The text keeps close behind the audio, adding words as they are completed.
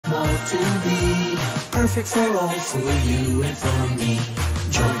to be. Perfect for all, for you and for me.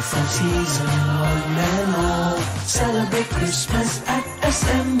 Joyful season, one and all. Celebrate Christmas at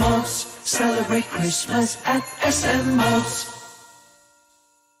SM Malls. Celebrate Christmas at SM Malls.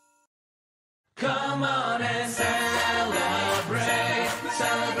 Come on and celebrate.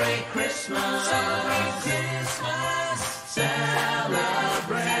 Celebrate Christmas. Celebrate Christmas.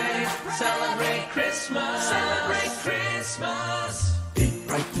 Celebrate. Celebrate Christmas. Celebrate Christmas. Big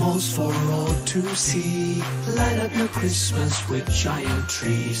bright malls for all to see. Light up your Christmas with giant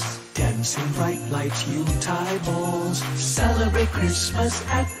trees. Dancing bright lights, Yuletide balls. Celebrate Christmas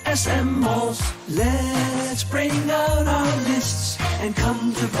at SM Malls. Let's bring out our lists and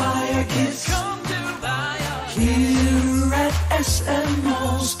come to buy our gifts. Here at SM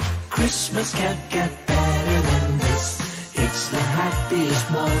Malls, Christmas can't get better than this. It's the happiest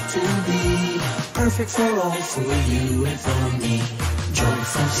mall to be. Perfect for all, for you and for me.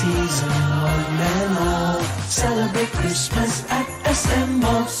 Joyful season, one and all. Celebrate Christmas at SM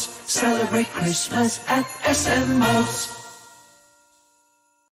Malls. Celebrate Christmas at SM Malls.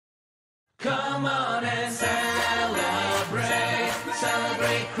 Come on and celebrate.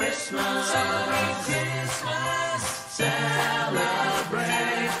 Celebrate Christmas. Celebrate Christmas.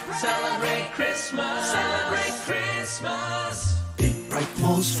 Celebrate. Celebrate Christmas. Celebrate Christmas. Big bright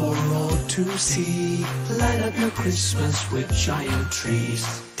malls for all to see. Light up your Christmas with giant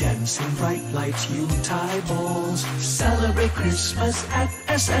trees. Dancing bright lights, Yuletide balls. Celebrate Christmas at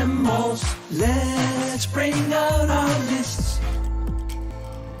SM Malls. Let's bring out our lists.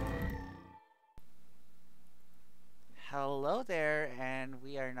 Hello there, and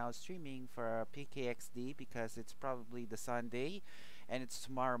we are now streaming for PKXD because it's probably the Sunday and it's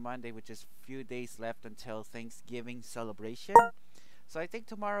tomorrow Monday, which is few days left until Thanksgiving celebration. So I think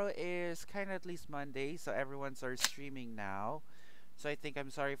tomorrow is kind of at least Monday, so everyone's are streaming now. So I think I'm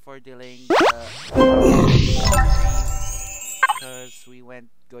sorry for delaying because we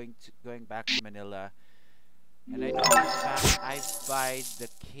going back to Manila. And I know in fact I buy the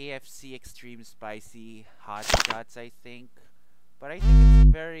KFC Extreme Spicy Hot Shots, I think. But I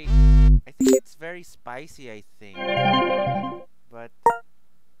think it's very spicy, I think. But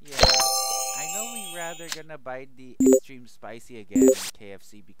yeah, I know we rather gonna buy the Extreme Spicy again in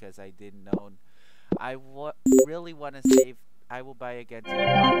KFC because I didn't know. Really wanna save. I will buy again the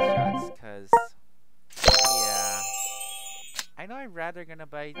Hot Shots because yeah. I know I'm rather gonna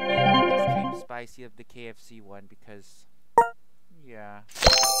buy the Extreme Spicy of the KFC one because, yeah.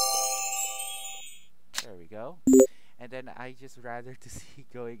 There we go. And then I just rather to see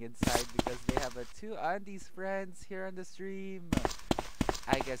going inside because they have two Andy's friends here on the stream.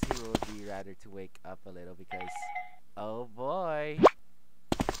 I guess he will be rather to wake up a little because, oh boy.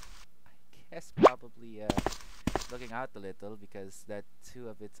 I guess probably looking out a little because that two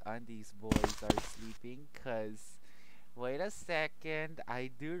of its Andy's boys are sleeping because. Wait a second, I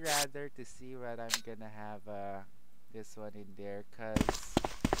do rather to see what I'm gonna have this one in there, cause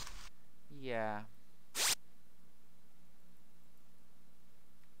yeah.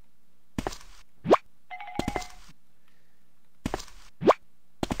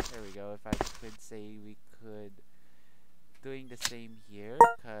 There we go. If I could say we could doing the same here,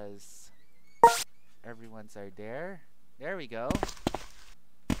 cause everyone's are there. There we go.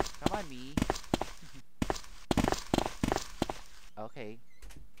 Come on, me. Okay.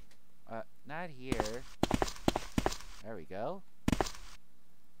 Not here. There we go.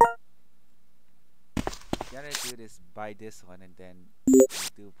 Gonna do this by this one and then we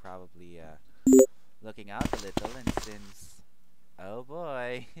do probably looking out a little, and since oh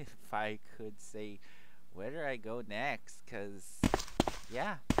boy, if I could say where do I go next, cause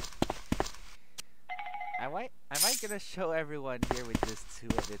yeah. I might gonna show everyone here with this two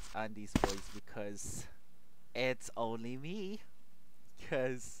of its Andy's boys because it's only me.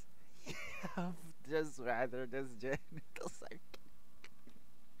 Because just rather this genitals are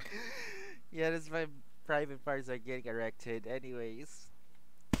yeah, this my private parts are getting erected. Anyways,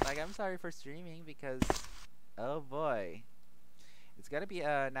 like I'm sorry for streaming because oh boy, it's gonna be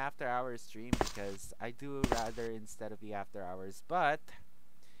an after hours stream because I do rather instead of the after hours, but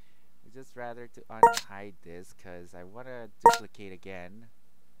I just rather to unhide this because I wanna duplicate again.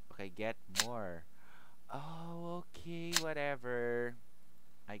 Okay, get more. Oh, okay, whatever.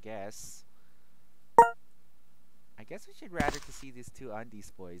 I guess we should rather to see these two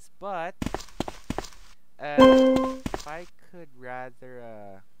Andy's boys, but if I could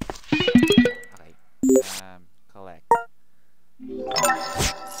rather okay, collect.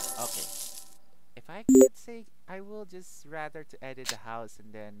 Okay, if I could say I will just rather to edit the house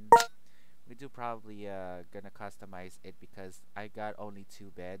and then we do probably gonna customize it because I got only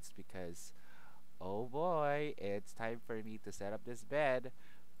two beds because oh boy, it's time for me to set up this bed.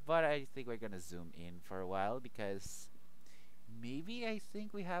 But I think we're gonna zoom in for a while because maybe I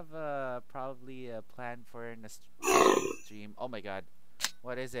think we have probably a plan for a stream. Oh my god,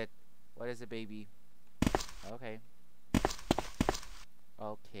 what is it? What is it, baby? Okay,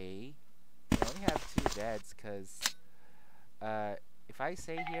 okay. We only have two beds because uh, if I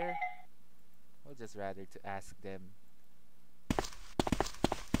say here, we'll just rather to ask them.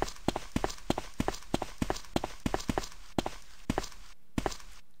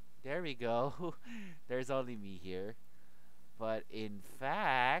 There we go. There's only me here. But in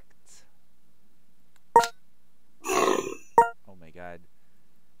fact, oh my god,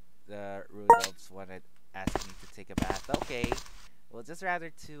 the Rudolphs wanted ask me to take a bath. Okay, well, just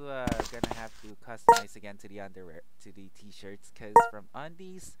rather to gonna have to customize again to the underwear, to the t-shirts, cause from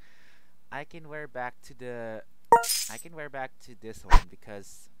undies, I can wear back to the, I can wear back to this one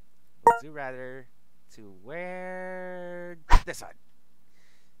because would you rather to wear this one,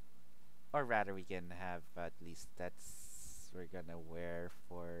 or rather we can have at least that's we're gonna wear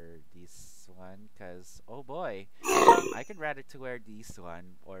for this one, cause oh boy, I could rather to wear this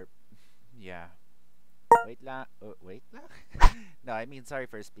one or yeah. Wait lang. Wait lang. No, I mean sorry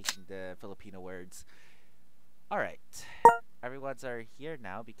for speaking the Filipino words. All right, everyone's are here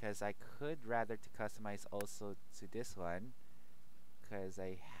now because I could rather to customize also to this one because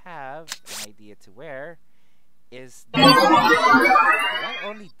I have an idea to wear. Is that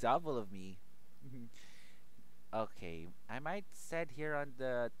only double of me? Okay, I might set here on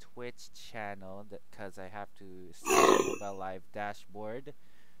the Twitch channel that because I have to set the mobile live dashboard.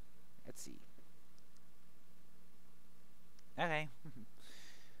 Let's see. Okay.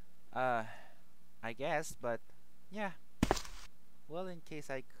 uh, I guess, but yeah. Well, in case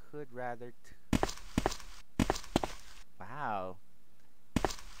I could rather. Wow.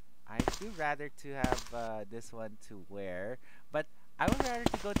 I do rather to have this one to wear, but I would rather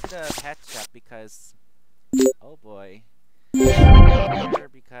to go to the pet shop because. Oh boy.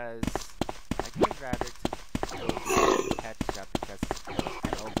 Because I could rather to go to the pet shop because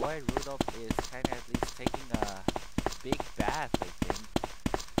oh boy, Rudolph is kind of at least taking a big bath, I think.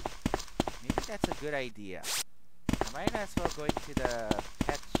 Maybe that's a good idea. I might as well go into the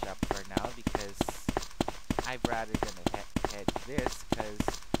pet shop for now because I'd rather gonna head this because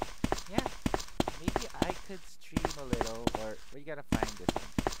yeah, maybe I could stream a little or we gotta find this one.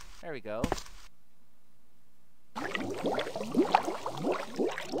 There we go.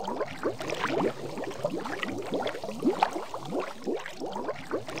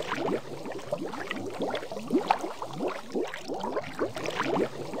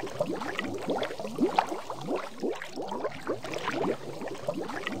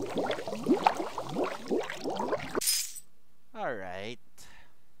 Alright.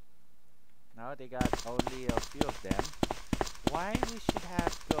 Now they got only a few of them. Why we should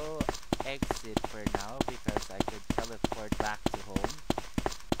have go exit for now because I could teleport back to home.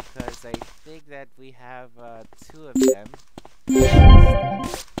 Because I think that we have two of them.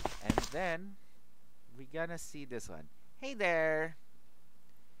 And then we're gonna see this one. Hey there!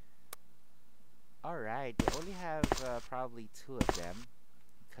 Alright, they only have probably two of them.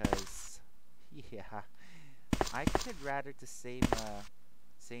 Because, yeah. I could rather to same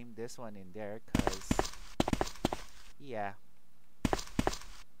this one in there cause yeah.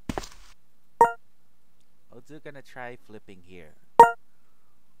 I'm just gonna try flipping here.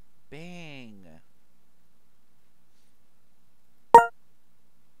 Bang!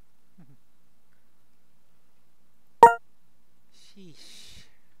 Sheesh.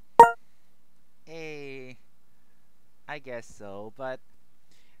 Hey, I guess so, but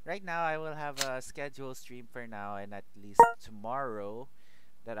right now I will have a scheduled stream for now and at least tomorrow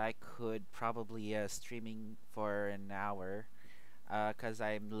that I could probably streaming for an hour cause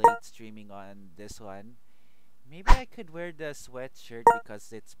I'm late streaming on this one. Maybe I could wear the sweatshirt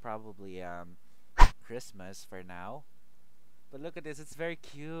because it's probably Christmas for now. But look at this, it's very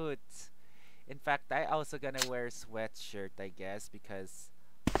cute. In fact, I also gonna wear sweatshirt I guess because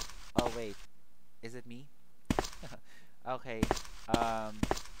oh wait, is it me? Okay,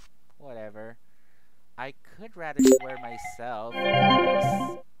 whatever. I could rather wear myself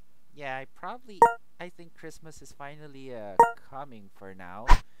because yeah, I think Christmas is finally coming for now.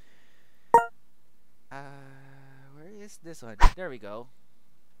 Where is this one? There we go.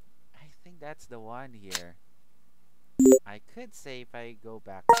 I think that's the one here. I could say if I go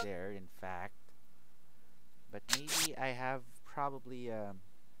back there, in fact. But maybe I have probably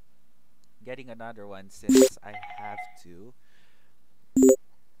getting another one since I have to.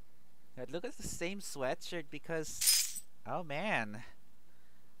 look at the same sweatshirt because, oh man,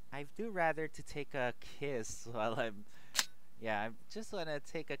 I do rather to take a kiss while I'm, yeah, I just wanna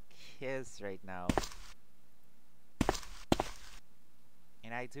take a kiss right now.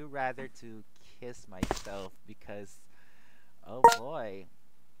 And I do rather to kiss myself because, oh boy.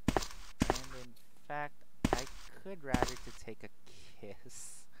 And in fact, I could rather to take a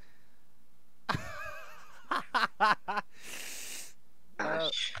kiss. uh,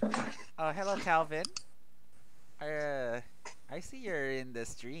 Gosh, oh, hello, Calvin. Uh, I see you're in the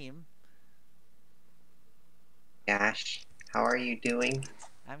stream. gosh, how are you doing?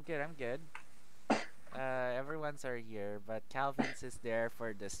 I'm good, I'm good. Everyone's are here, but Calvin's is there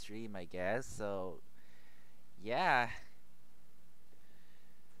for the stream, I guess. So, yeah,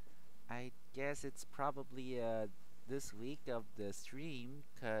 I guess it's probably this week of the stream,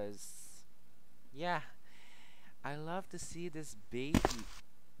 cause yeah, I love to see this baby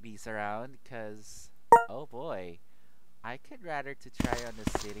bees around, cause oh boy, I could rather to try on the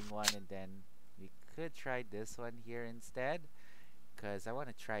sitting one, and then we could try this one here instead, cause I want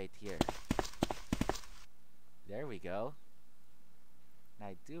to try it here. There we go. And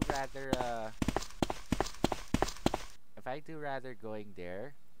I do rather if I do rather going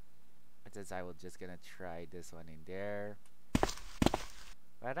there, since I will just gonna try this one in there.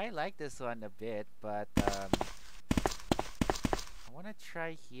 But I like this one a bit, but I wanna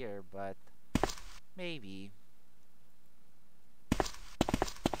try here, but maybe.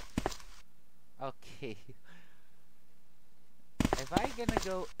 Okay. If I gonna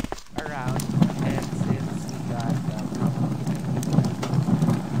go around, and since we got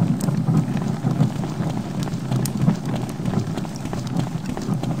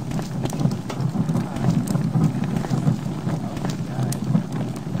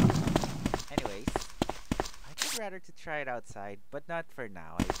anyways, I could rather to try it outside, but not for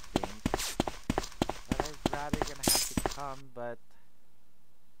now, I think. But I'd rather gonna have to come, but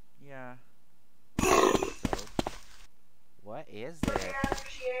yeah. So, what is it?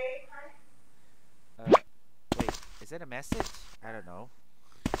 Uh, wait, is it a message? I don't know.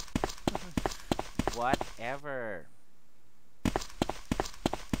 Whatever.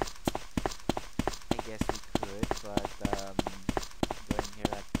 I guess we could, but going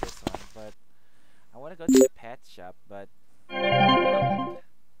here at this one, but I want to go to the pet shop, but nope.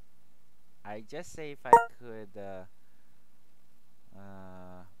 I just say if I could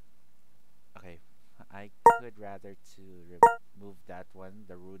okay, I could rather to remove that one,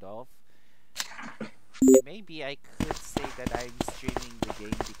 the Rudolph. Maybe I could say that I'm streaming the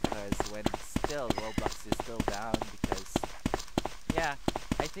game because when still Roblox is still down, because yeah,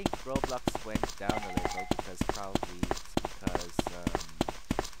 I think Roblox went down a little because probably it's because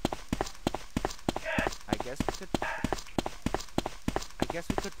I guess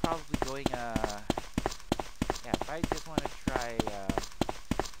we could probably going yeah, if I just want to try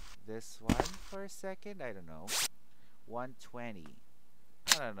this one for a second, I don't know. 120.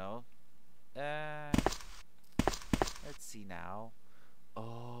 I don't know. Let's see now.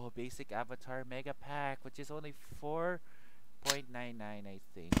 Oh, basic avatar mega pack, which is only 4.99, I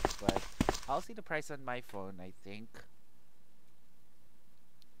think. But I'll see the price on my phone, I think.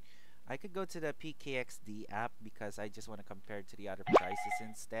 I could go to the PKXD app because I just want to compare to the other prices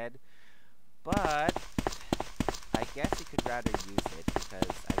instead. But I guess you could rather use it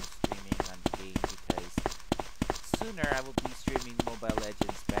because I'm streaming on the game, because sooner I will be streaming Mobile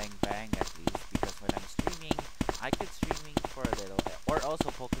Legends Bang Bang at least, because when I'm streaming, I could streaming for a little, or also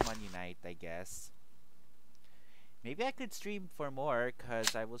Pokemon Unite, I guess. Maybe I could stream for more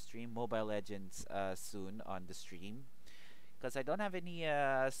because I will stream Mobile Legends soon on the stream. Because I don't have any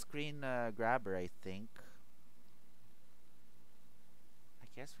screen grabber, I think. I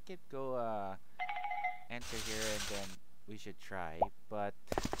guess we could go enter here and then we should try. But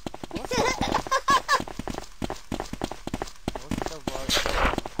most of all,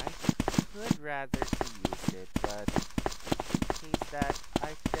 I could rather to use it, but in case that,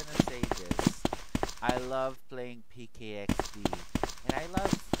 I'm gonna say this. I love playing PKXD, and I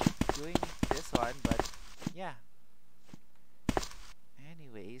love doing this one, but yeah.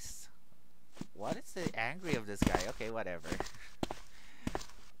 Anyways, what is the angry of this guy? Okay, whatever.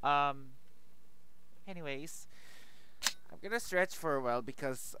 Anyways, I'm gonna stretch for a while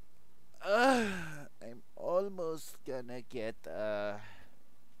because I'm almost gonna get there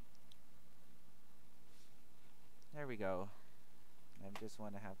we go. I just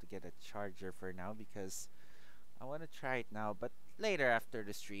wanna have to get a charger for now because I wanna try it now, but later after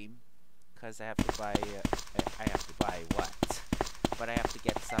the stream, because I have to buy I have to buy what? But I have to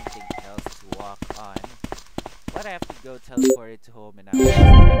get something else to walk on. But I have to go teleport it to home and I will just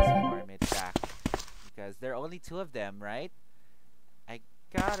transform it back. Because there are only two of them, right? I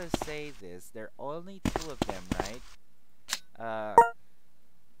gotta say this. There are only two of them, right? I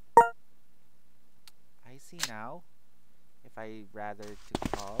see now. If I rather to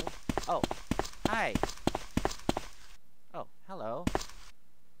call. Oh, hi. Oh, hello.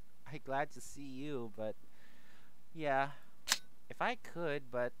 I'm glad to see you, but yeah, if I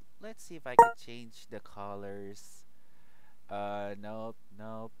could, but let's see if I could change the colors. Nope,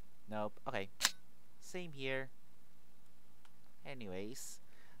 nope, nope. Okay, same here. Anyways,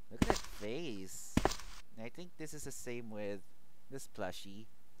 look at that face. I think this is the same with this plushie.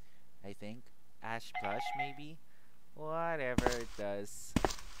 I think Ash plush maybe. Whatever it does,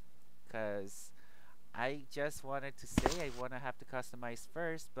 cause I just wanted to say I wanna have to customize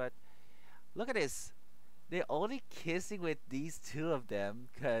first, but look at this. They're only kissing with these two of them,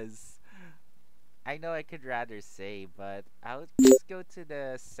 cause I know I could rather say, but I'll just go to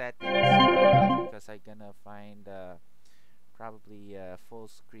the settings for a while because I'm gonna find probably full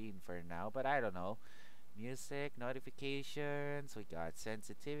screen for now, but I don't know. Music, notifications, we got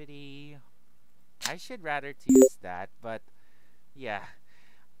sensitivity. I should rather to use that, but yeah.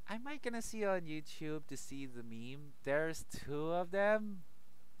 I might gonna see on YouTube to see the meme. There's two of them.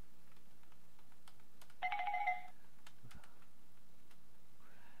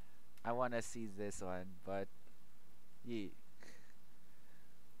 I wanna see this one, but yeah.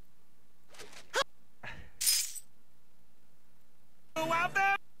 Two of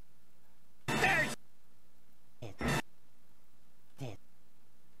them. There's two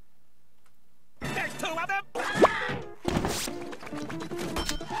of them. There's two of them.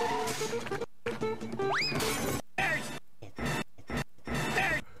 There's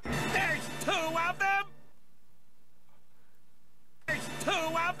two of them.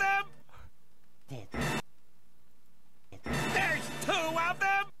 There's two of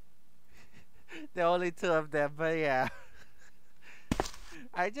them. The only two of them, but yeah.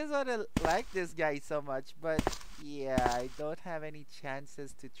 I just wanna like this guy so much, but yeah, I don't have any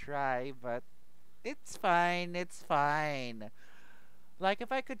chances to try, but it's fine, it's fine. Like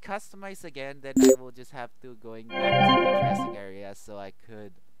if I could customize again, then I will just have to going back to the dressing area, so I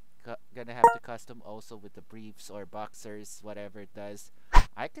could gonna have to custom also with the briefs or boxers, whatever it does.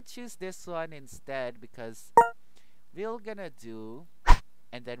 I could choose this one instead because we're gonna do,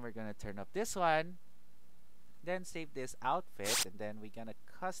 and then we're gonna turn up this one, then save this outfit, and then we're gonna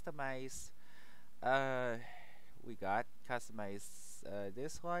customize. We got customize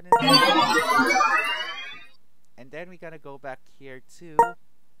this one, and then we're gonna go back here to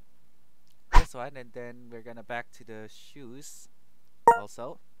this one, and then we're gonna back to the shoes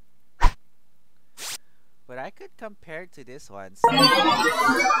also. But I could compare to this one. So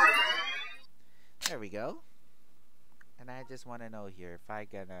there we go. And I just want to know here if I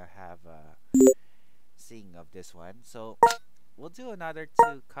gonna have a seeing of this one. So we'll do another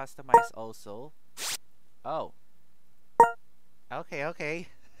to customize also. Oh. Okay, okay.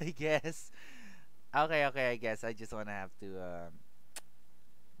 I guess. Okay, okay, I guess I just wanna have to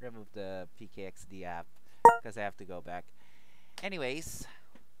remove the PKXD app because I have to go back. Anyways,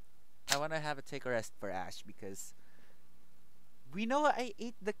 I wanna have a take a rest for Ash because we know I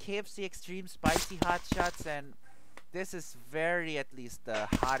ate the KFC Extreme Spicy Hot Shots, and this is very at least the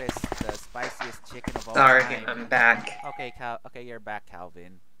hottest, the spiciest chicken of all Sorry, time. I'm back. Okay, okay, you're back,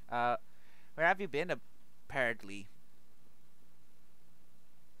 Calvin. Where have you been apparently?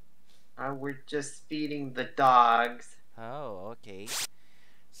 We're just feeding the dogs. Oh, okay.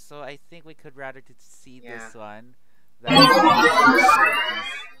 So I think we could rather to see this Yeah. one than these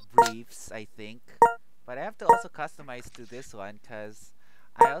briefs, I think. But I have to also customize to this one because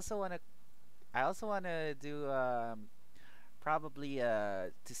I also wanna do probably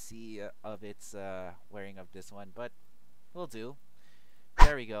to see of its wearing of this one, but we'll do.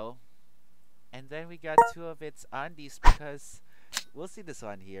 There we go. And then we got two of its undies because we'll see this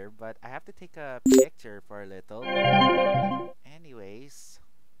one here, but I have to take a picture for a little. Anyways,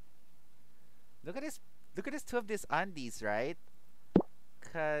 look at this. Look at this two of these undies, right?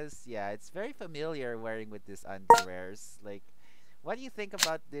 Cause yeah, it's very familiar wearing with these underwears. Like, what do you think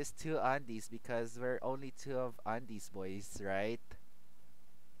about these two undies? Because we're only two of undies boys, right?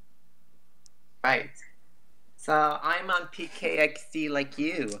 Right. So I'm on PKXD like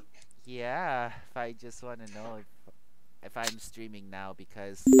you. Yeah, if I just want to know if I'm streaming now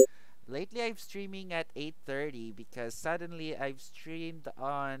because lately I'm streaming at 8:30 because suddenly I've streamed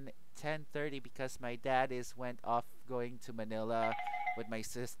on 10:30 because my dad is went off going to Manila with my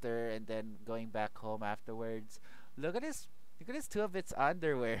sister and then going back home afterwards. Look at this two of its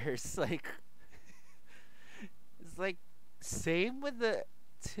underwears like It's like same with the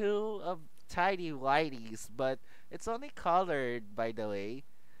two of tiny whiteys, but it's only colored, by the way.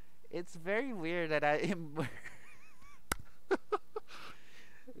 It's very weird that I am.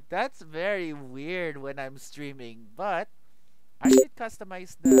 That's very weird when I'm streaming, but I should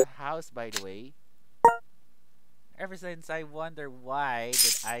customize the house, by the way. Ever since I wonder why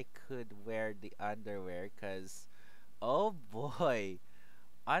that I could wear the underwear, cause oh boy,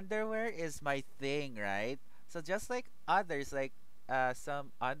 underwear is my thing, right? So just like others, like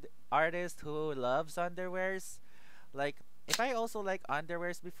some artist who loves underwears, like if I also like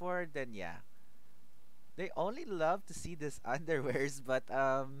underwears before, then yeah, they only love to see this underwears, but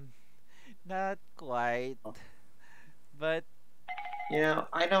not quite. But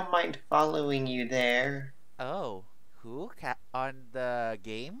I don't mind following you there. oh, on the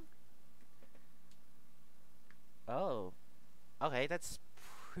game? Oh, okay, that's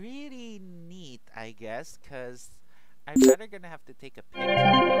pretty neat, I guess, cause I'm rather gonna have to take a picture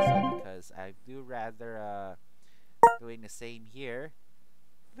also because I do rather doing the same here.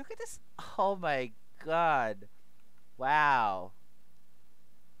 Look at this! Oh my god! Wow.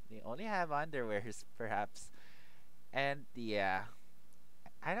 They only have underwears, perhaps, and yeah,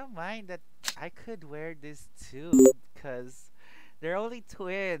 I don't mind that I could wear this too, cause they're only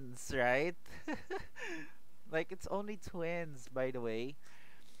twins, right? Like it's only twins, by the way.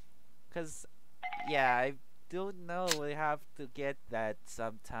 Cause yeah, I don't know. We have to get that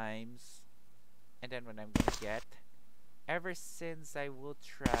sometimes, and then when I'm gonna get. Ever since I will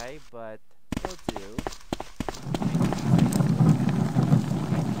try, but will do.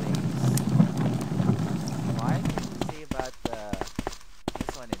 Anyways, what can you say about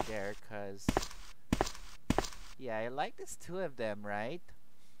this one in there? Cause yeah, I like this two of them, right?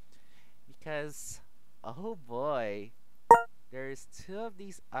 Because oh boy, there's two of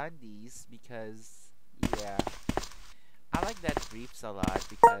these undies because yeah, I like that briefs a lot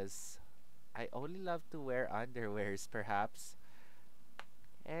because I only love to wear underwears perhaps.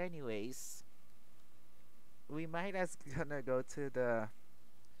 Anyways, we might as gonna go to the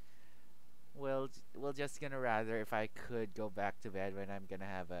we'll just gonna rather if I could go back to bed when I'm gonna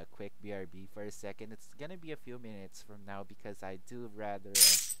have a quick BRB for a second. It's gonna be a few minutes from now because I do rather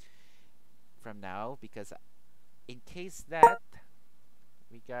from now because in case that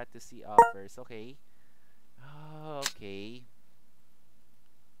we got to see offers. Okay. Okay.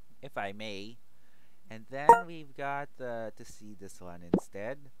 If I may. And then we've got to see this one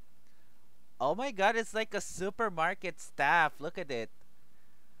instead. Oh my god, it's like a supermarket staff. Look at it.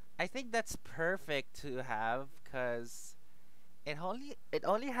 I think that's perfect to have because it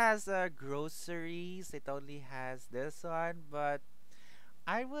only has groceries. It only has this one, but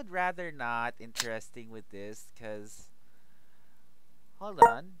I would rather not interesting with this because hold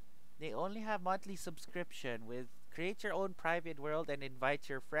on. They only have monthly subscription with create your own private world and invite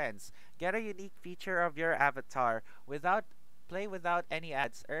your friends. Get a unique feature of your avatar without play without any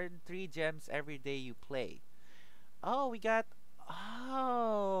ads. Earn 3 gems every day you play. Oh, we got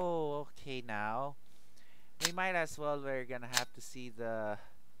oh, okay now. We might as well we're gonna have to see the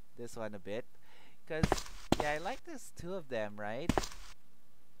this one a bit cuz yeah, I like this two of them, right?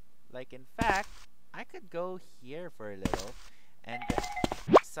 Like in fact, I could go here for a little and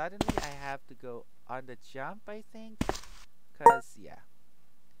suddenly I have to go on the jump, I think. Cause yeah,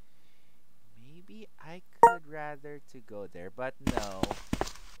 maybe I could rather to go there, but no.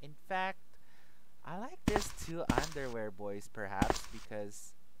 In fact, I like this two underwear boys perhaps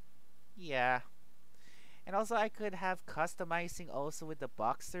because yeah. And also I could have customizing also with the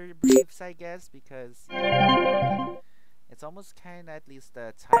boxer briefs, I guess, because yeah, it's almost kind of at least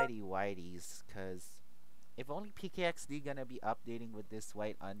the tidy whiteys cuz if only PKXD gonna be updating with this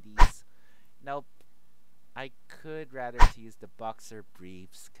white undies. Nope. I could rather to use the boxer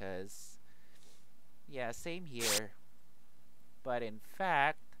briefs cuz yeah, same here. But in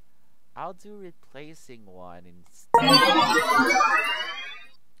fact, I'll do replacing one instead.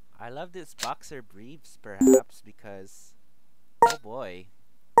 I love this boxer briefs perhaps because oh boy,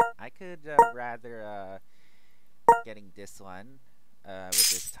 I could rather getting this one with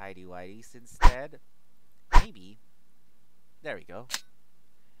this tidy whities instead. Maybe. There we go.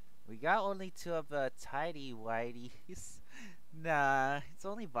 We got only two of the tidy whiteys. Nah, it's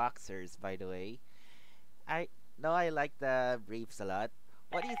only boxers, by the way. I know I like the briefs a lot.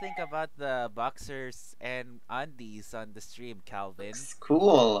 What do you think about the boxers and undies on the stream, Calvin? Looks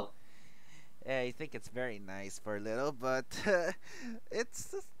cool. I think it's very nice for a little, but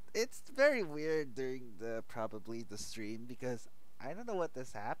it's very weird during the probably the stream because I don't know what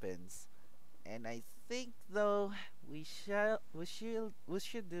this happens. And I think though we should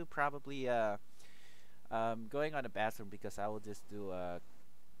do probably Going on the bathroom because I will just do a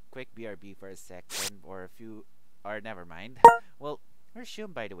quick BRB for a second or a few, or never mind. Well,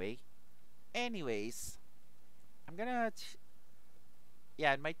 resume by the way. Anyways, I'm gonna,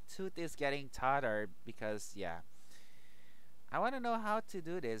 yeah, my tooth is getting taller because, yeah, I want to know how to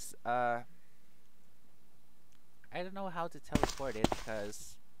do this. I don't know how to teleport it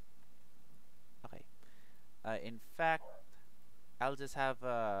because, okay. In fact, I'll just have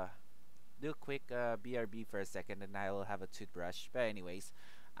do a quick BRB for a second, and I will have a toothbrush. But anyways,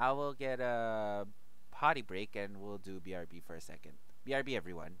 I will get a potty break, and we'll do BRB for a second. BRB,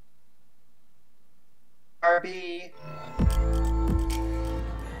 everyone. Barbie.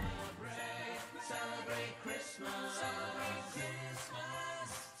 Celebrate Christmas. Celebrate Christmas.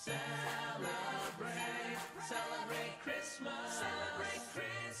 Celebrate Christmas. Celebrate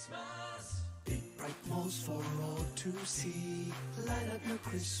Christmas. Big bright malls for all to see. Light up your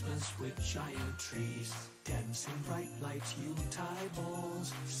Christmas with giant trees. Dancing bright lights, Yuletide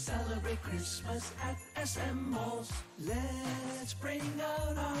balls. Celebrate Christmas at SM Malls. Let's bring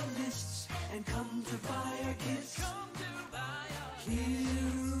out our lists and come to buy our gifts.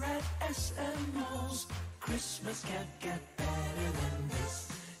 Here at SM Malls, Christmas can't get better than this.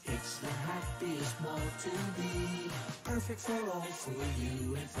 It's the happiest mall to be. Perfect for all, for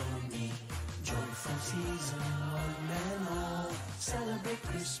you and for me. Joyful season, one and all. Celebrate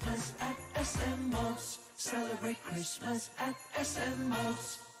Christmas at SM Malls. Celebrate Christmas at SM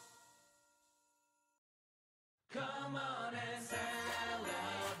Malls. Come on and celebrate.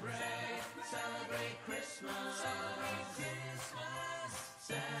 Celebrate Christmas. Celebrate Christmas.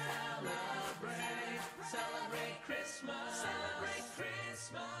 Celebrate Christmas. Celebrate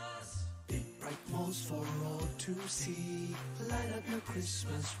Christmas. Big bright malls for all to see. Light up your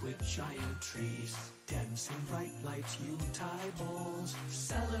Christmas with giant trees. Dancing bright lights, Yuletide balls.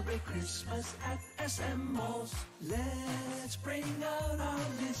 Celebrate Christmas at SM Malls. Let's bring out our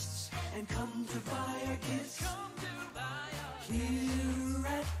lists and come to buy our gifts. Here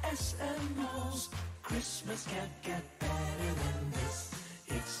at SM Malls, Christmas can't get better than this.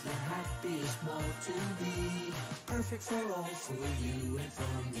 It's the happiest mall to be. Perfect for all, for you and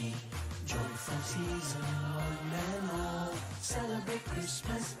for me. Joyful season, one and all. Celebrate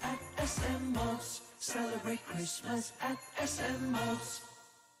Christmas at SM Malls. Celebrate Christmas at SM Malls.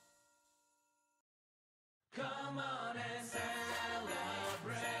 Come on and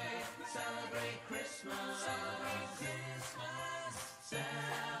celebrate. Celebrate Christmas. Celebrate Christmas.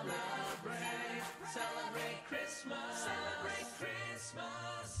 Celebrate Christmas. Celebrate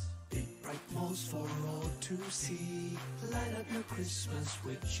Christmas. Big bright malls for all to see. Light up your Christmas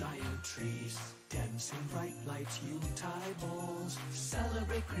with giant trees. Dancing bright lights, Yuletide balls.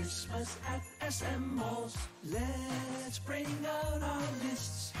 Celebrate Christmas at SM Malls. Let's bring out our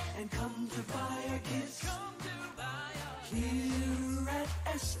lists and come to buy our gifts. Here at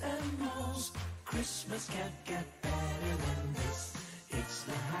SM Malls, Christmas can't get better than this. It's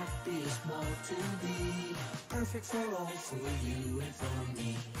the happiest mall to be. Perfect for all, for you and for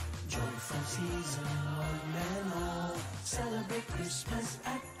me. Joyful season, one and all. Celebrate Christmas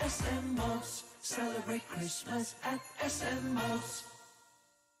at SM Malls. Celebrate Christmas at SM Malls.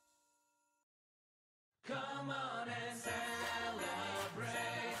 Come on and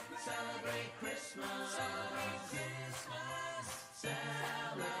celebrate. Celebrate Christmas. Celebrate Christmas.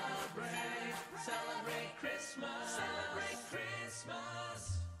 Celebrate Christmas. Celebrate Christmas.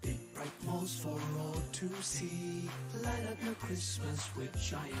 Big bright malls for all to see. Light up your Christmas with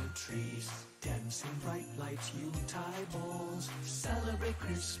giant trees. Dancing bright lights, Yuletide balls. Celebrate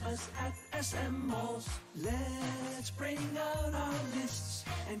Christmas at SM Malls. Let's bring out our lists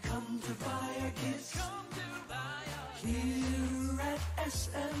and come to buy our gifts. Here at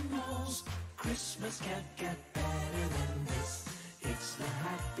SM Malls, Christmas can't get better than this. It's the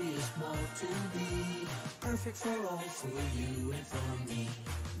happiest mall to be. Perfect for all, for you and for me.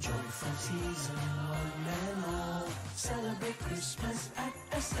 Joyful season, one and all. Celebrate Christmas at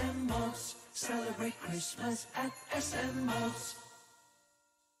SM Malls. Celebrate Christmas at SM Malls.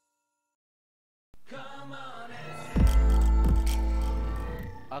 Come on and...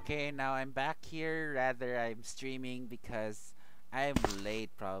 Okay, now I'm back here. Rather, I'm streaming because I'm late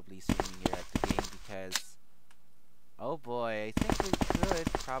probably streaming here at the game because... Oh boy, I think we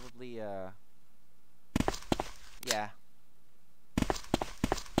could probably, yeah.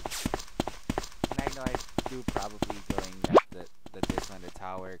 And I know I do probably going at the this on the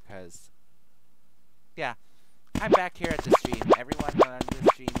tower, cause, yeah, I'm back here at the stream. Everyone on the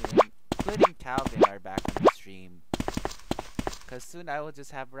stream, including Calvin, are back on the stream. Cause soon I will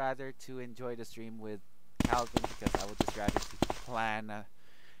just have rather to enjoy the stream with Calvin because I will just rather to plan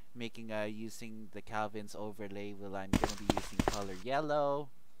making using the Calvin's overlay. Well, I'm gonna be using color yellow,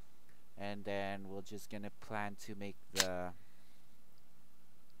 and then we're just gonna plan to make the.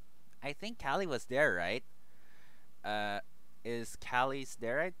 I think Callie was there, right? Uh, is Callie's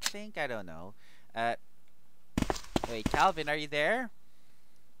there? I think I don't know. Uh, wait, Calvin, are you there?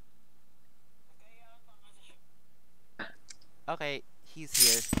 Okay, he's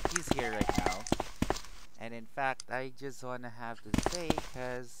here. He's here right now. And in fact, I just wanna have to say,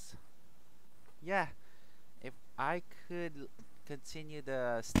 cause yeah, if I could continue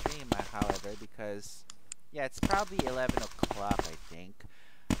the stream, however, because yeah, it's probably 11 o'clock, I think.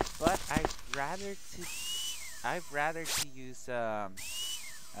 But I'd rather to use wearing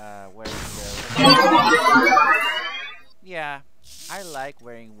the yeah, I like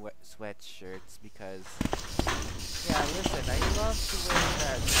wearing sweatshirts because yeah, listen, I love to wear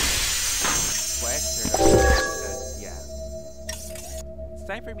that sweatshirt because yeah, it's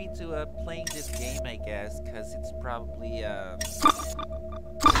time for me to playing this game, I guess, because it's probably there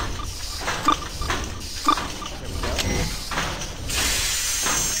we go.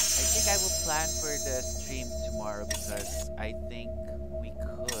 I think I will plan for the stream tomorrow because I think we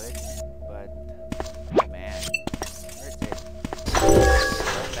could, but oh man, where's it? Go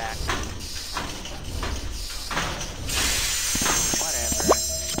back. Whatever.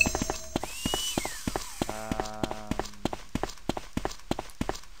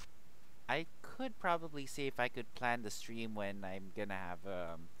 I could probably see if I could plan the stream when I'm gonna have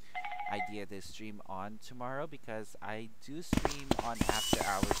idea to stream on tomorrow because I do stream on after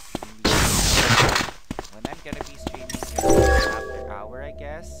hours stream when I'm gonna be streaming after hour, I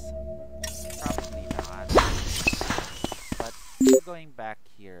guess. Probably not. But going back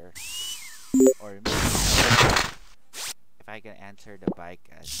here, or maybe if I can enter the bike,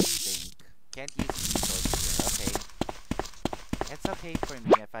 I think can't use vehicles here. Okay, it's okay for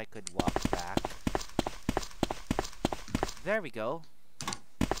me if I could walk back. There we go.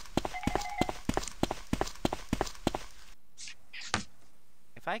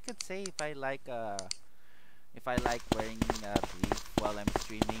 If I could say if I like wearing a brief while I'm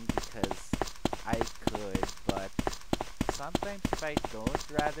streaming because I could, but sometimes if I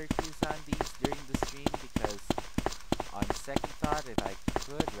don't, rather to use undies during the stream because on second thought, if I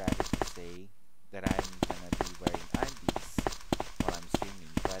could rather to say that I'm gonna be wearing undies while I'm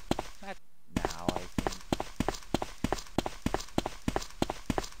streaming, but not now, I think.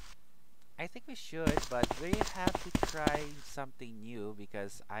 I think we should, but we have to try something new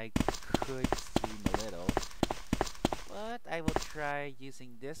because I could stream a little. But I will try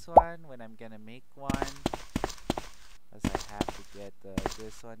using this one when I'm gonna make one. As I have to get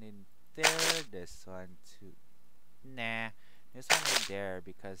this one in there, this one too. Nah, this one in there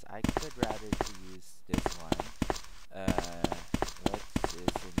because I could rather to use this one. What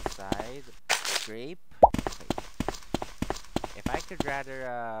is inside? Grape? Okay. If I could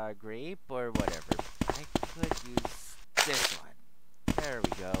rather grape or whatever, I could use this one. There we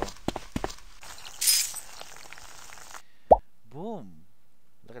go. Boom!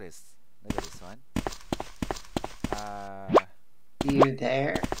 Look at this. Look at this one. You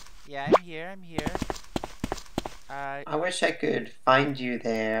there? Yeah, I'm here. I'm here. I wish I could find you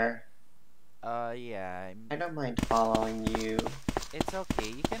there. Yeah. I don't mind following you. It's okay.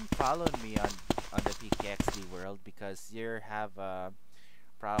 You can follow me on the PKXD world because you have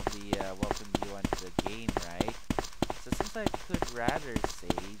probably welcomed you onto the game, right? So since I could rather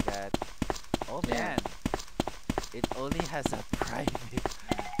say that, oh man, it only has a private.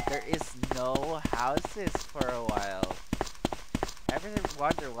 There is no houses for a while. I ever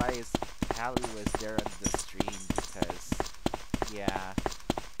wonder why is Callie was there on the stream because, yeah.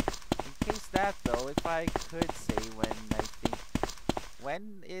 In case that though, if I could say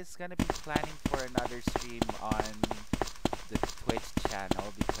when is gonna be planning for another stream on the Twitch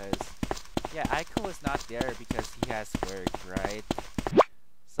channel because, yeah, Aiko was not there because he has work, right?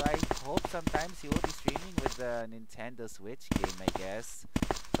 So I hope sometimes he will be streaming with the Nintendo Switch game, I guess.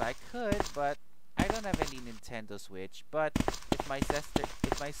 So I could, but I don't have any Nintendo Switch. But if my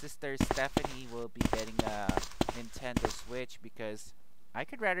sister Stephanie will be getting a Nintendo Switch because I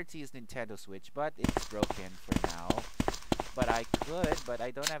could rather to use Nintendo Switch, but it's broken for now. But I could, but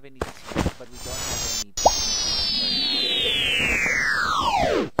I don't have any. But we don't have any for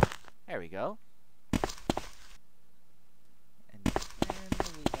now. There we go. And then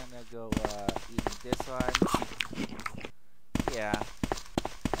we're gonna go eating this one. Yeah,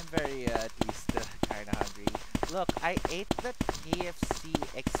 I'm very at least kind of hungry. Look, I ate the KFC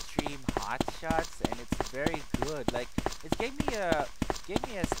Extreme Hot Shots, and it's very good. Like, it gave me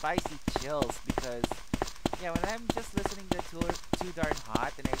a spicy chills because, Yeah, when I'm just listening to Too Darn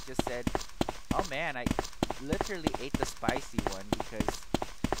Hot, and I just said, oh man, I literally ate the spicy one because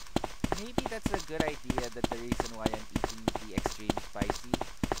maybe that's a good idea. That the reason why I'm eating the extreme spicy.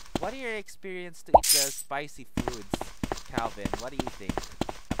 What are your experience to eat the spicy foods, Calvin? What do you think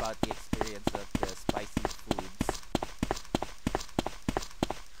about the experience of the spicy foods?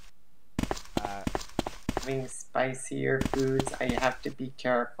 Uh, Having spicier foods, I have to be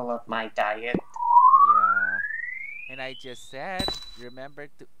careful of my diet. yeah. And I just said, remember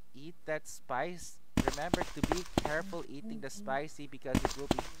to eat that spice. Remember to be careful eating the spicy because it will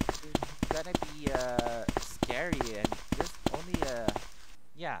be gonna be scary and just only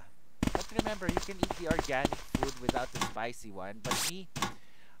yeah. But remember, you can eat the organic food without the spicy one. But me,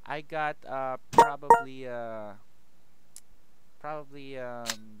 I got probably a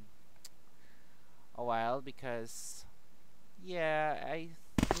while because yeah, I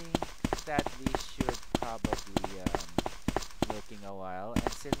think that we should probably looking a while.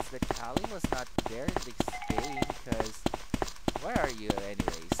 And since the Cali was not there in this game, because where are you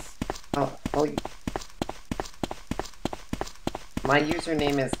anyways? Oh, my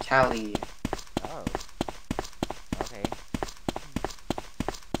username is Callie. Oh, okay.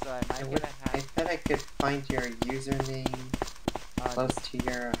 So am I I gonna have bet I could find your username on? close to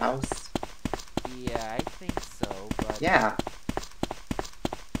your house. Yeah, I think so, but Yeah.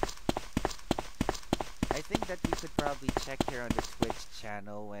 I think that we could probably check here on the Twitch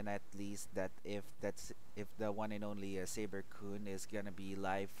channel when at least that if the one and only Saber Kun is gonna be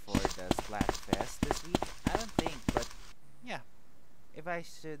live for the Splatfest this week. I don't think, but yeah, if I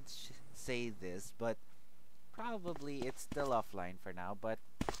should say this, but probably it's still offline for now. But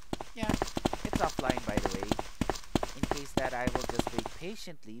yeah, it's offline by the way. In case that I will just wait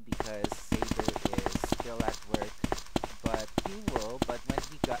patiently because Saber is still at work, but he will. But when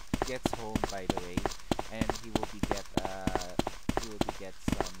gets home, by the way, and he will be get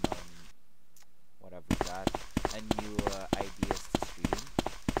some what have we got? A new ideas to stream.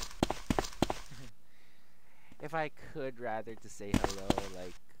 If I could rather to say hello,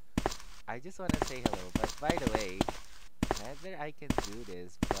 like I just want to say hello. But by the way, whether I can do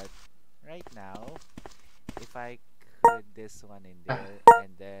this, but right now, if I could this one in there,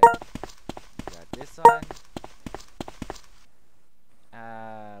 and then we got this one.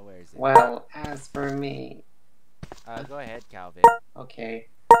 Where is it? Well, as for me, Go ahead, Calvin. okay.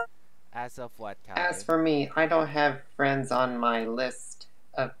 As of what, As Calvin? for me, I don't have friends on my list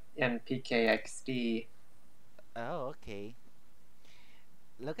of PKXD. Oh, okay.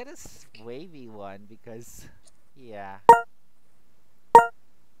 Look at this wavy one because, yeah.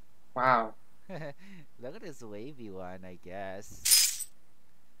 Wow. Look at this wavy one, I guess.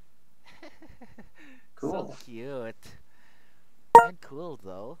 So Cool. cute. And cool,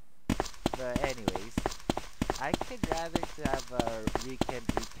 though. But anyways, I could rather to have a weekend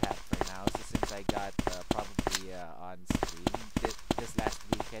recap for now, so since I got probably on stream this last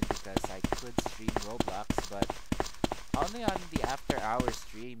weekend because I could stream Roblox, but only on the after hour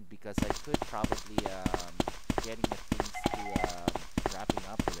stream because I could probably getting the things to wrapping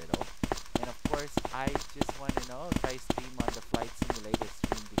up a little. And of course, I just want to know if I stream on the Flight Simulator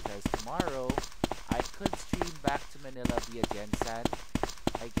stream because tomorrow I could stream back to Manila via Gensan,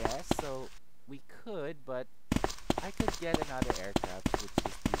 I guess. So we could, but I could get another aircraft, which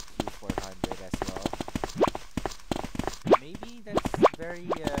is the Q400 as well. Maybe that's very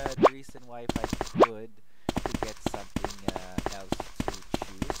the reason why if I could to get something else to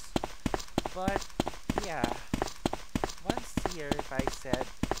choose. But yeah, once here, if I said,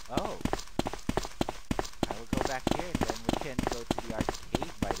 oh, I will go back here and then we can go to the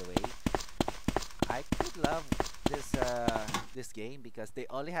arcade. By the way, I could love this game because they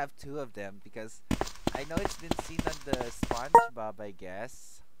only have two of them. Because I know it's been seen on the SpongeBob, I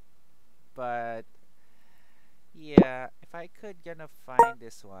guess, but yeah, if I could gonna find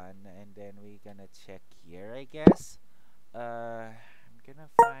this one and then we gonna check here, I guess. I'm gonna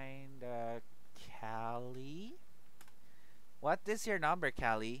find Callie. What is your number,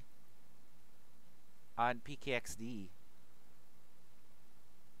 Callie? On PKXD.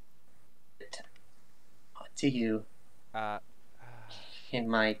 To you Uh, in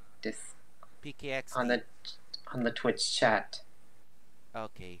my dis on PKXD. the Twitch chat.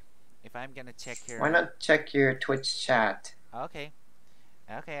 Okay. If I'm gonna check here Why on. not check your Twitch chat? Okay.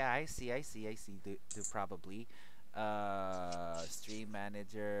 Okay, I see. Do probably. Stream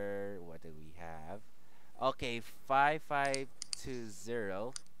manager. What do we have? Okay,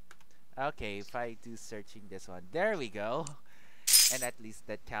 5520. Okay, if I do searching this one, there we go. And at least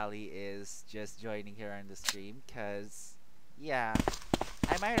that Callie is just joining here on the stream, cause yeah,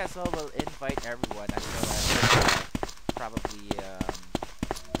 I might as well will invite everyone as well as probably I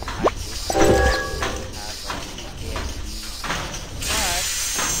have KXD, but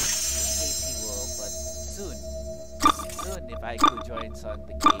in case he will, but soon if I could join on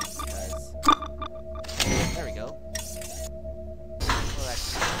the game because there we go. Well,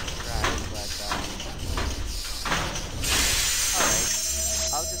 actually try, but all right,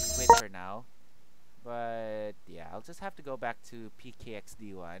 I'll just quit for now. But yeah, I'll just have to go back to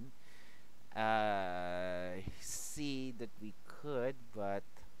PKXD one. See that we could, but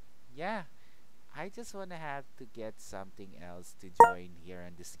yeah, I just wanna have to get something else to join here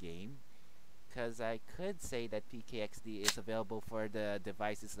in this game. Cause I could say that PKXD is available for the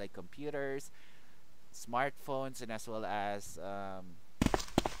devices like computers, smartphones, and as well,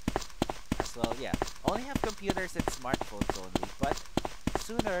 yeah. Only have computers and smartphones only, but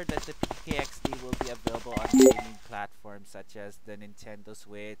sooner that the PKXD will be available on gaming platforms such as the Nintendo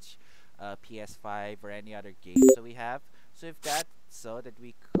Switch, PS5, or any other games that we have. So if that, so that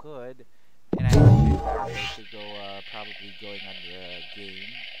we could, and I hope it are going to go, probably going on the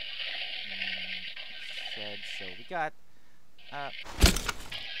game. Said so. Uh,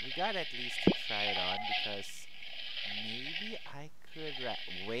 we got at least to try it on because maybe I could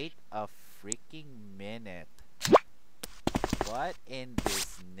wait a freaking minute. What in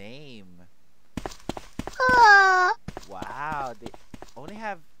this name? Wow, they only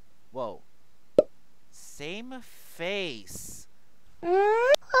have, whoa, same face.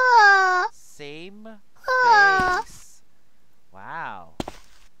 Same face. Wow.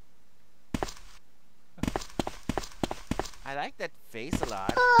 I like that face a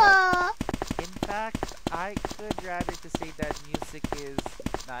lot, but in fact, I could rather to say that music is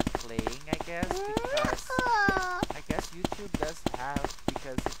not playing, I guess, because I guess YouTube does have,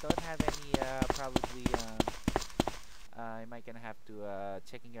 because it don't have any, probably, I might gonna have to,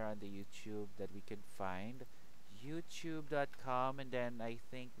 checking around the YouTube that we could find. YouTube.com, and then I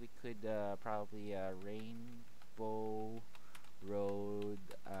think we could, probably, Rainbow Road,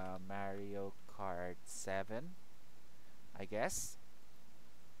 Mario Kart 7, I guess.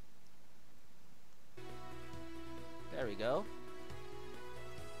 There we go.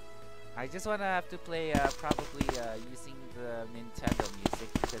 I just wanna have to play probably using the Nintendo music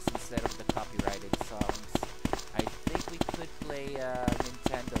because instead of the copyrighted songs, I think we could play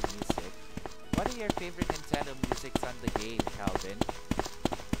Nintendo music. What are your favorite Nintendo musics on the game, Calvin?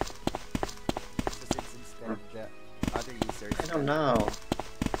 So since instead of the other users, I don't know.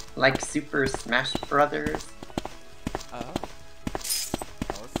 Like Super Smash Brothers? oh,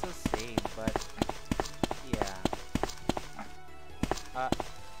 also same, but yeah.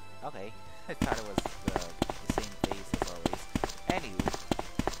 Okay. I thought it was the same face as always. Anywho,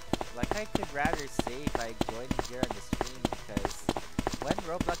 like I could rather say if I join here on the stream because when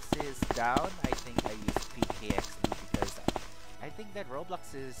Roblox is down, I think I use PKXD because I think that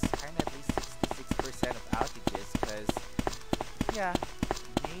Roblox is kind of at least 66% of outages because, yeah,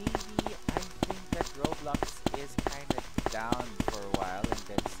 maybe I think that Roblox is kind of down for a while and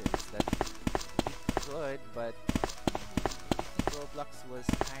then since that it could, but Roblox was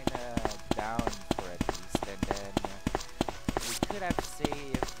kinda down for at least, and then we could have say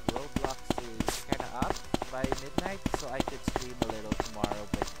if Roblox is kinda up by midnight, so I could stream a little tomorrow.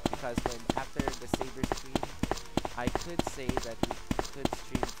 But because when after the Saber stream, I could say that we could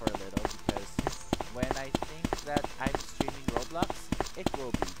stream for a little because when I think that I'm streaming Roblox, it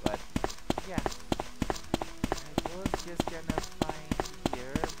will be. But yeah, I was just gonna find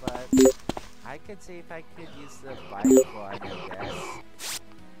here, but I could say if I could use the bike one, I guess.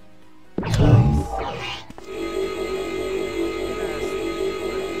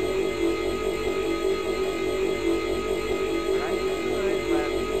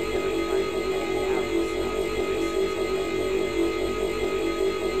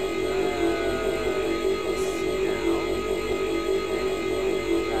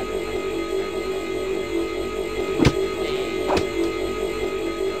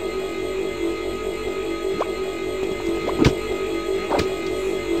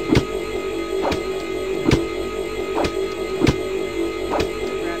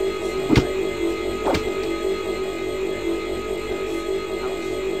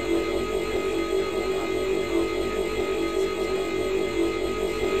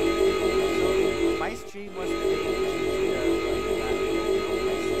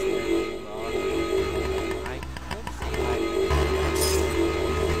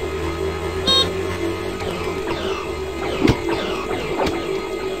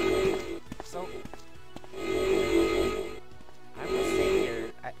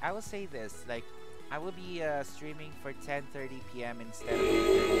 Say this, like, I will be streaming for 10:30 p.m. instead of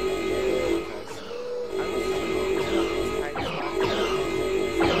 8:30 because I was this time slot.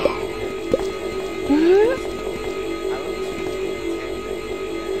 I will be streaming 10:30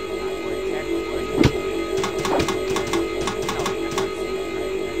 or 10:40. No, I'm not saying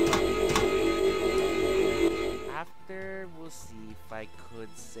right. After, we'll see if I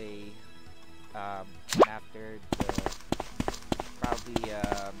could say after the probably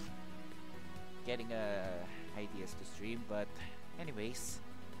getting ideas to stream, but anyways,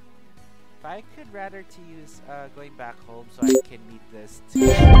 if I could rather to use going back home so I can meet this too,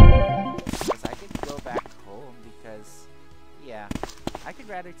 because I could go back home because yeah, I could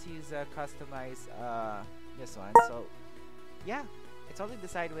rather to use customize this one. So yeah, it's only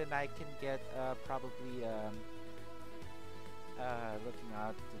decide when I can get probably looking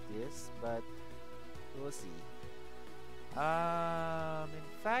out to this, but we'll see. In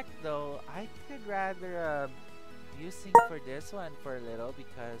fact, though, I could rather using for this one for a little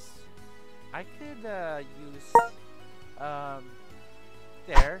because I could use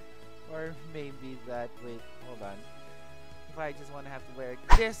there or maybe that. Wait, hold on. If I just want to have to wear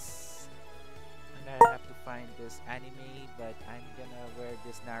this, and I have to find this anime, but I'm gonna wear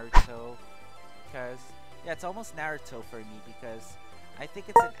this Naruto because yeah, it's almost Naruto for me because I think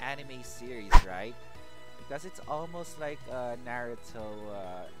it's an anime series, right? Because it's almost like Naruto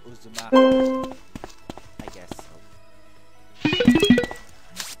Uzumaki. I guess so.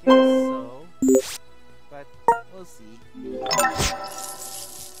 Guess so. But we'll see.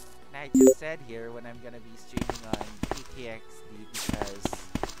 And I just said here when I'm gonna be streaming on PKXD because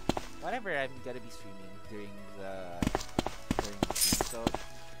whatever I'm gonna be streaming during the stream. So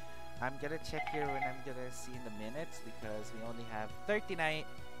I'm gonna check here when I'm gonna see in the minutes because we only have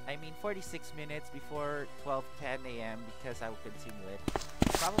 46 minutes before 12:10 a.m. because I will continue it.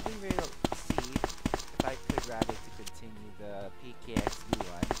 Probably will see if I could rather to continue the PKXD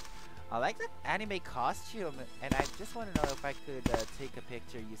one. I like that anime costume, and I just want to know if I could take a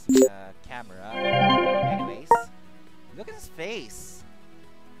picture using a camera. Anyways, look at his face.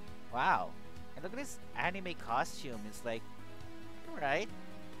 Wow. And look at his anime costume. It's like, alright.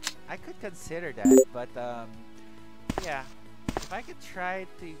 I could consider that, but yeah. If I could try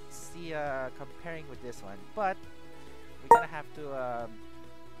to see comparing with this one, but we're gonna have to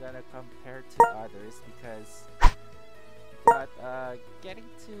compare to others because we got getting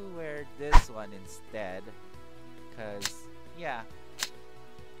to wear this one instead. Cause yeah,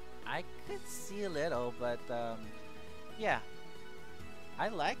 I could see a little, but yeah, I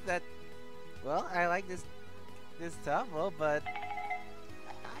like that. Well, I like this towel, but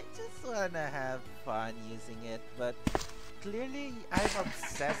I just wanna have fun using it, but. Clearly, I'm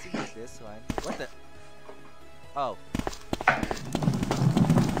obsessing with this one. What the? Oh.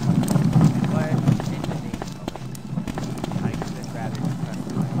 But in the name of it, I could rather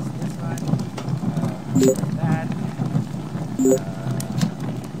customize this one. For that.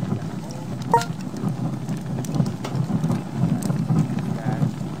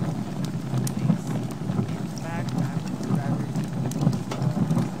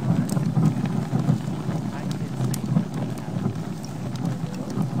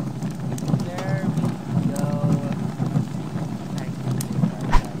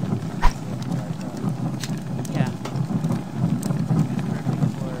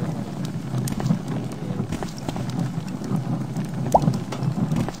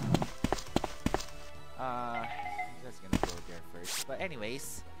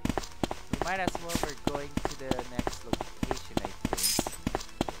 Anyways, we might as well we're going to the next location, I think.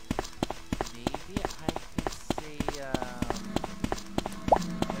 Maybe I could say,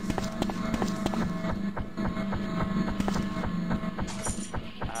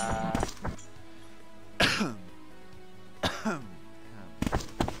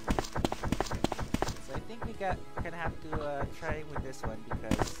 so I think we're gonna have to try with this one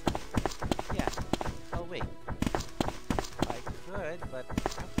because, yeah. Oh wait. But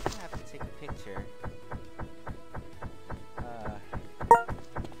I'm gonna have to take a picture.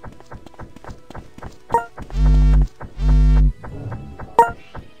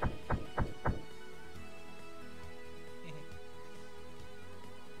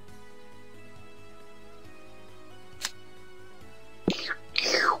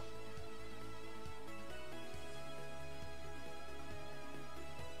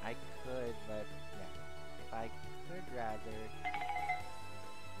 I could, but yeah, if I could rather.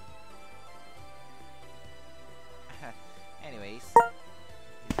 Anyways,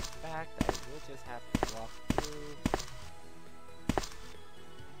 in fact, I will just have to walk through.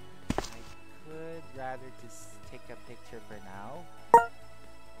 I could rather just take a picture for now.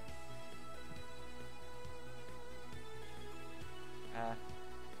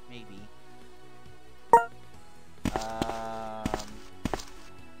 Maybe.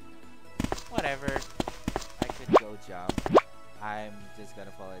 Whatever. I could go jump. I'm just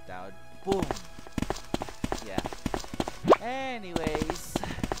gonna fall it down. Boom! Yeah. Anyways,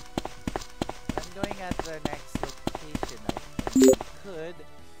 I'm going at the next location. I think we could,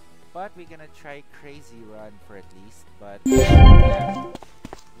 but we're gonna try Crazy Run for at least. But yeah,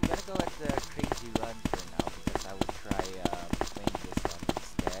 we're gonna go at the Crazy Run for now because I will try playing this one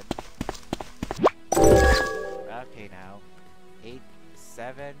instead. Okay, now 8,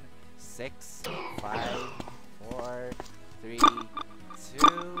 7, 6, 5, 4, 3, 2,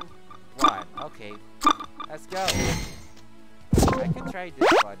 1. Okay, let's go. I can try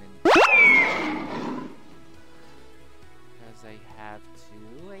this one because I have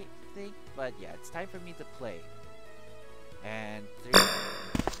to, I think. But yeah, it's time for me to play. And 3.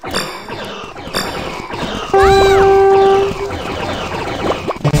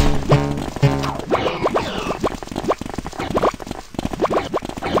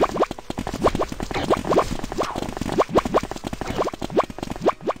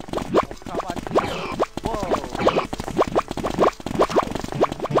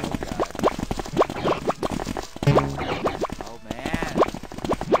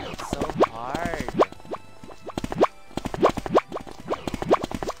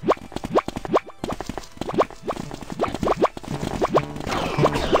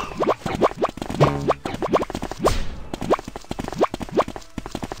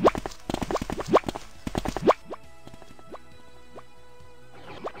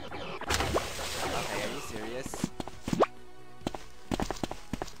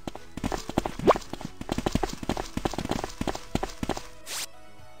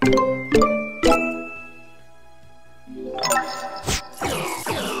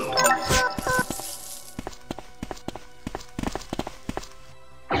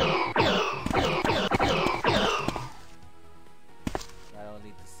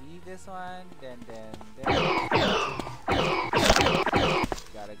 This one, then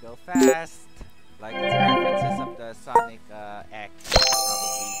gotta go fast, like the references of the Sonic X,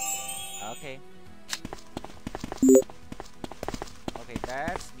 probably. Okay. Okay,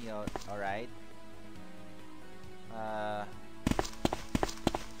 that's me. All right.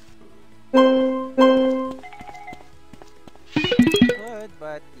 Good,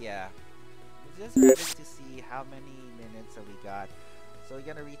 but yeah. Just rather to see how many minutes have we got. So we're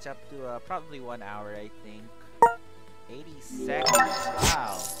gonna reach up to probably 1 hour, I think. 80 seconds.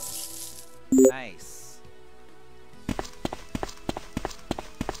 Wow. Nice. I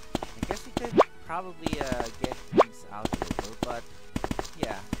guess we could probably get things out a little, but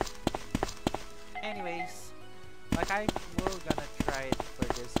yeah. Anyways, like I will gonna try it for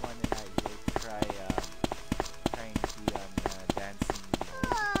this one, and I will try trying to be on dancing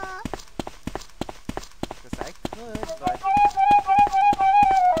mode. Because I could, but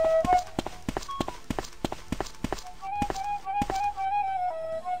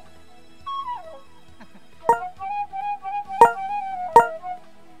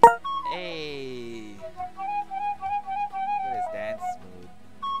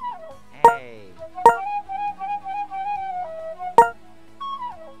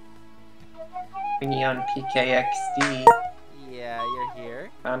on PKXD. yeah, you're here.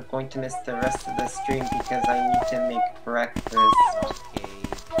 I'm going to miss the rest of the stream because I need to make breakfast. Okay.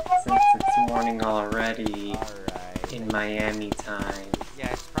 Since it's morning already. Alright. In Miami time.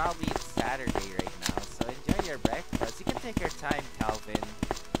 Yeah, it's probably Saturday right now, so enjoy your breakfast. You can take your time, Calvin.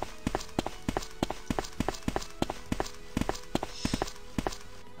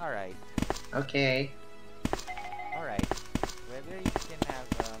 Alright. Okay. Alright. Whether you can have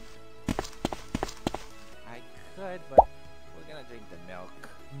I could, but we're gonna drink the milk.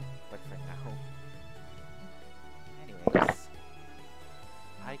 But for now. Anyways.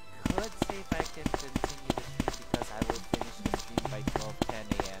 I could say if I can continue the stream because I will finish the stream by 12:10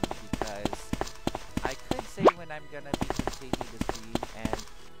 a.m. because I could say when I'm gonna be continuing the stream, and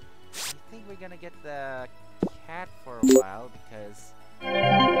I think we're gonna get the cat for a while because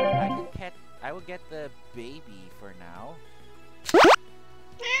I will get the baby for now.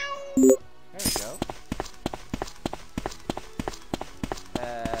 There we go.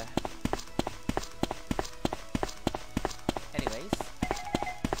 Anyways,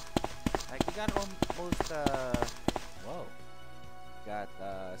 like we got almost whoa. Got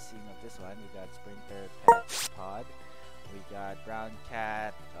seeing of this one, we got Sprinter, Pet, Pod. We got Brown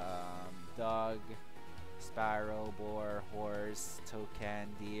Cat, Dog, Sparrow, Boar, Horse, Toucan,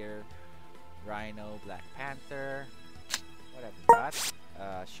 Deer, Rhino, Black Panther. What have we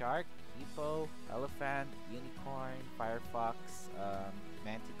got? Shark, hippo, elephant, unicorn, firefox,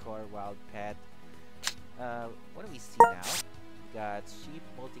 manticore, wild pet. What do we see now? We got sheep,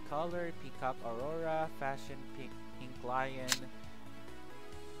 multicolor, peacock, aurora, fashion, pink lion.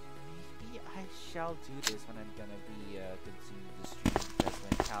 Maybe I shall do this when I'm gonna be continuing the stream, because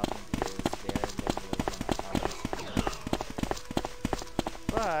when Calvin is there, then we're gonna stream.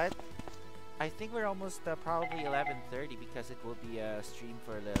 But I think we're almost probably 11:30, because it will be a stream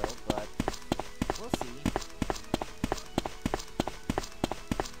for a little, but we'll see.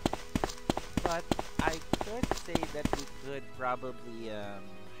 But I could say that we could probably I'm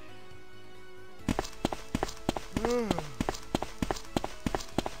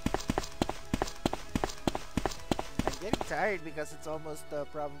getting tired because it's almost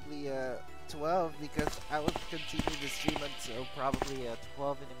probably 12, because I will continue the stream until probably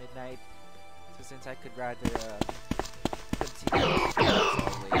 12 in the midnight. So since I could rather continue as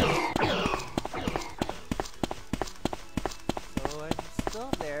always. So I'm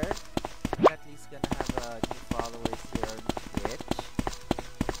still there. I'm at least gonna have new followers here on Twitch.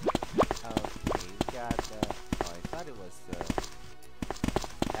 Okay, we got oh, I thought it was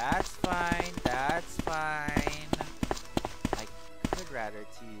that's fine, that's fine. I could rather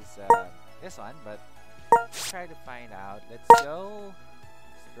choose this one, but let's try to find out. Let's go.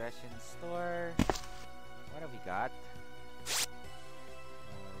 Expression store. What have we got?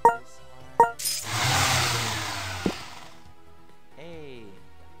 This one. Hey.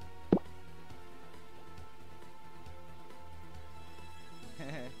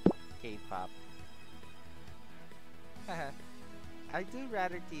 K-pop. I do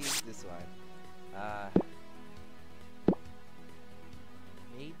rather to use this one.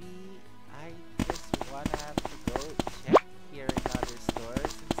 Maybe I just wanna have to go check here in other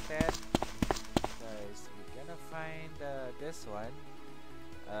stores instead, because we're gonna find this one.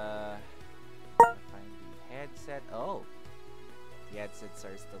 Gonna find the headset. Oh, the headsets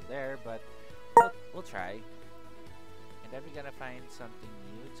are still there, but we'll try. And then we're gonna find something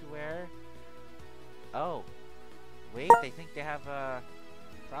new to wear. Oh, wait, I think they have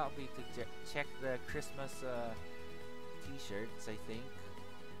probably to check the Christmas t-shirts, I think.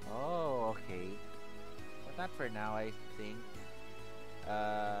 Oh, okay. But not for now, I think.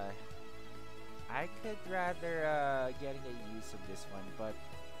 I could rather getting a use of this one, but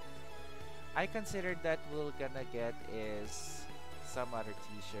I considered that we're gonna get is some other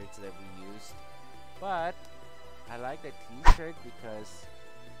t-shirts that we used. But I like the t-shirt because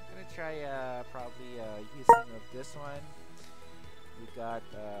I'm gonna try probably using of this one. We got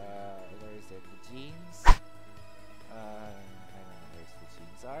where is it? The jeans. I don't know where the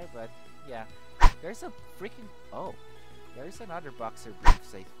jeans are, but yeah. There's a freaking there's another boxer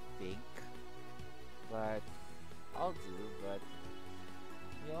briefs, I think. But I'll do, but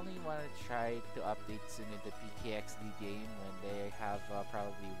we only want to try to update soon in the PKXD game when they have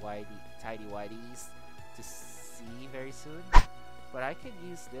probably tidy whities to see very soon. But I could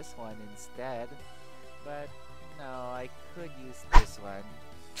use this one instead. But no, I could use this one.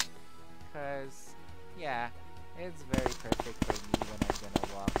 Cause yeah, it's very perfect for me when I'm gonna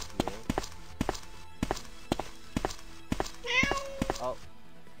walk here. Oh,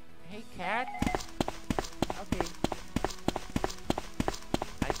 hey cat. Okay,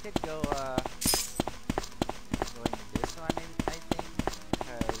 I could go going this one, I think,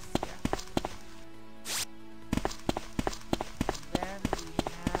 cause yeah. Then we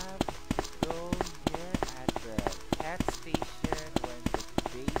have to go here at the cat station when the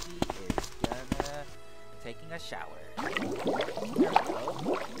baby is gonna taking a shower. There we go.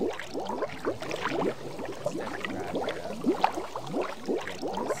 Let's definitely rather get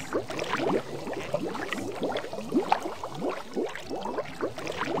this.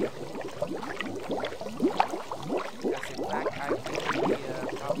 Because in fact I will be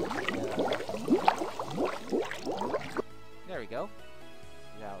probably there we go.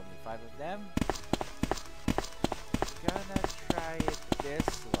 We got only 5 of them. Gonna try it this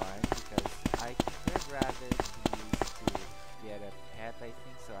one because I could rather choose to get a pet, I think,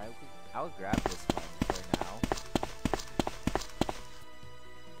 so I'll grab this one for now.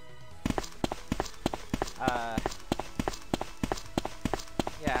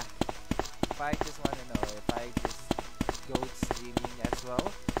 Yeah, if I just want to know if I just go streaming as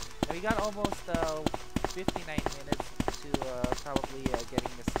well. And we got almost 59 minutes to probably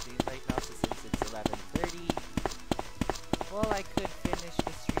getting the stream right now, so since it's 11:30. Well, I could finish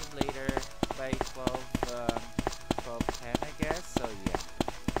the stream later by 12:10, I guess, so yeah.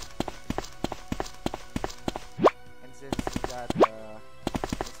 And since we got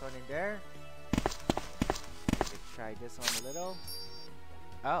this one in there, I could try this one a little.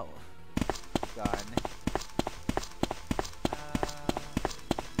 Oh, gone.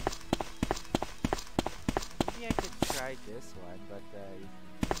 Maybe I could try this one, but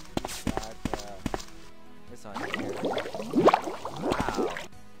we got this one here. Wow.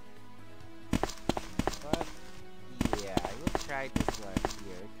 But yeah, I will try this one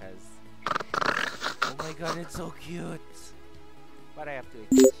here because oh my god, it's so cute. But I have to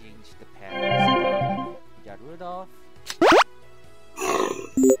exchange the panels. We got Rudolph.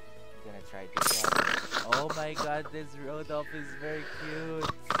 Gonna try this one. Oh my god, this Rudolph is very cute.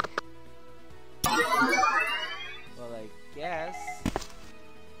 Well, I guess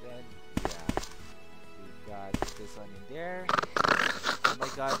then yeah, we got this one in there. Oh my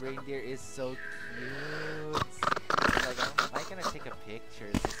god, reindeer is so cute. Like, am I gonna take a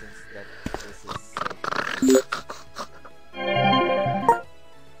picture since that this is so cute? Look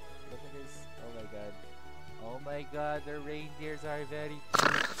at this. Oh my god. Oh my god, the reindeers are very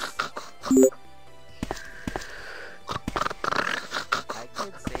cute. I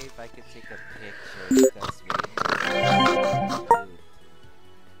could say if I could take a picture because reindeer are so cute.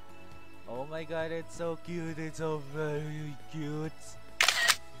 Oh my god, it's so cute. It's so very cute.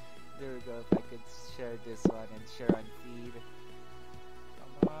 There we go. If I could share this one and share on feed.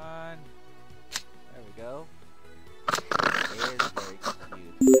 Come on. There we go. It is very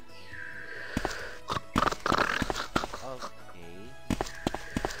cute. Okay.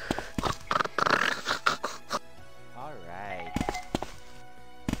 Alright.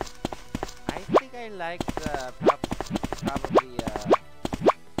 I think I like the probably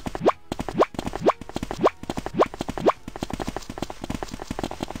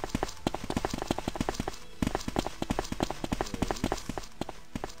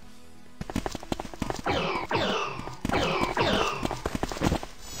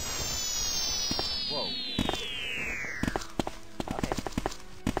whoa. Okay.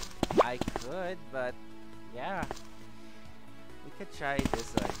 I could, but yeah. We could try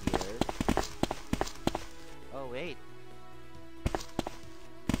this one here. Oh wait.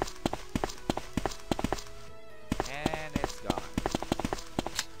 And it's gone.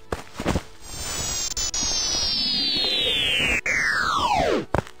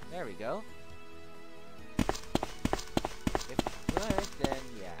 There we go. If good, then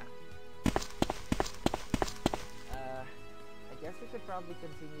yeah. I guess we could probably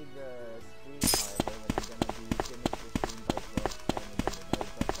continue the stream, however, when I'm gonna be finished the stream by 12:10 in the midnight.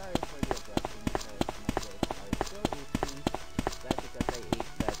 But sorry for the adjustment because my voice are still itchy. That's because I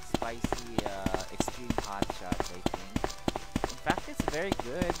ate that spicy extreme hot shots, I think. In fact, it's very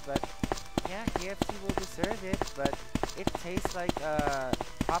good, but yeah, KFC will deserve it, but it tastes like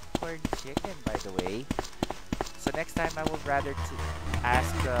popcorn chicken, by the way. So next time I would rather to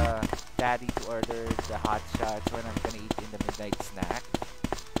ask Daddy to order the hot shots when I'm gonna eat in the midnight snack.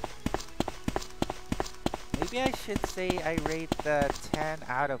 Maybe I should say I rate the 10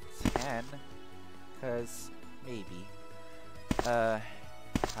 out of 10. Cause maybe.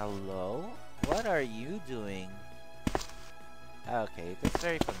 Hello? What are you doing? Okay, that's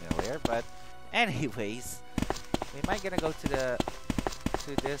very familiar, but anyways, we might gonna go to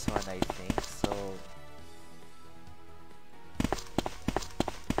this one, I think. So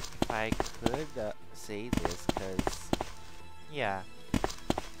if I could say this, cause yeah,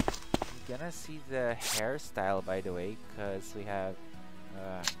 you're gonna see the hairstyle, by the way, cause we have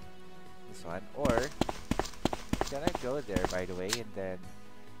this one, or gonna go there, by the way, and then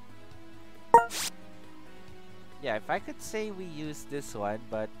yeah, if I could say we use this one,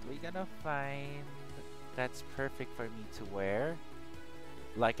 but we're gonna find that's perfect for me to wear,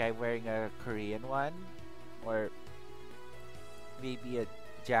 like I'm wearing a Korean one, or maybe a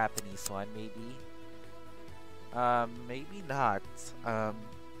Japanese one, maybe. Maybe not.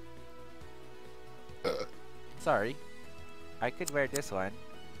 Sorry. I could wear this one.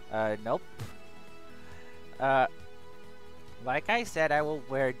 Nope. Like I said, I will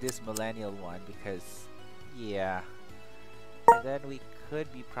wear this millennial one because, yeah. And then we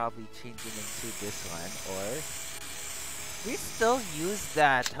could be probably changing into this one, or we still use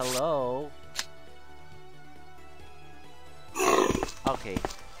that. Hello. Okay.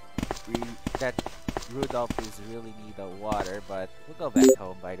 That Rudolph is really need of water, but we'll go back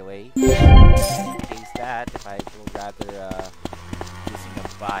home, by the way. In case that, if I would rather using a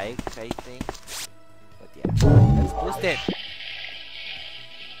bike, I think. But yeah, let's boost it.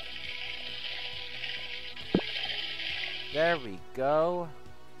 There we go.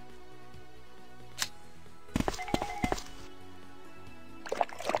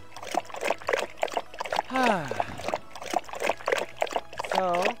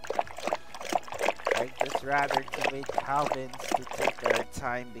 So, I just rather to wait Calvin to take our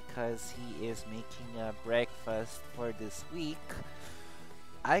time because he is making a breakfast for this week.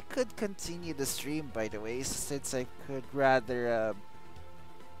 I could continue the stream, by the way, since I could rather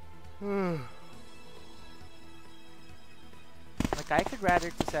like I could rather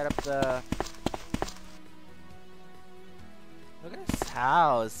to set up the. Look at this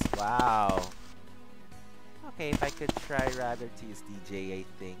house! Wow. Okay, if I could try rather to use DJ, I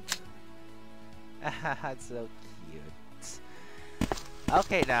think. That's so cute.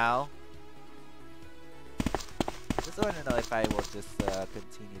 Okay, now. Just want to know if I will just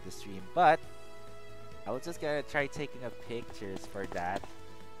continue the stream, but I was just gonna try taking up pictures for that.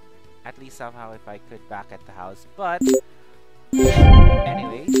 At least somehow if I could back at the house, but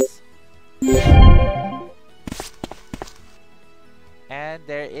anyways. And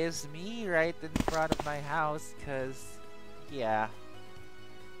there is me right in front of my house, cause yeah.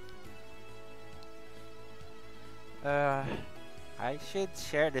 I should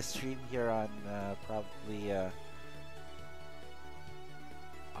share the stream here on probably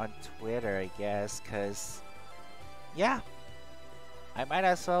on Twitter, I guess, cause yeah. I might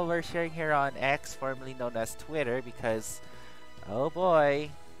as well we're sharing here on X, formerly known as Twitter, because oh boy.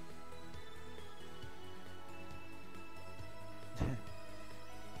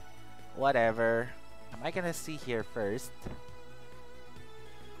 Whatever. Am I gonna see here first?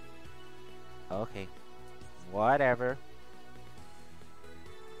 Okay. Whatever.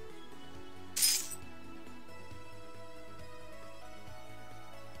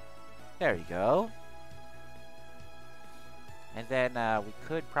 There you go. And then we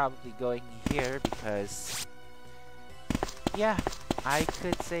could probably go in here because yeah, I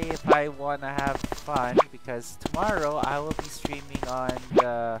could say if I wanna have fun, because tomorrow I will be streaming on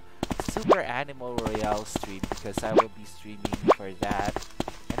the Super Animal Royale stream, because I will be streaming for that.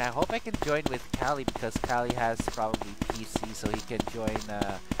 And I hope I can join with Callie, because Callie has probably PC, so he can join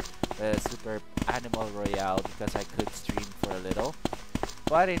the Super Animal Royale, because I could stream for a little.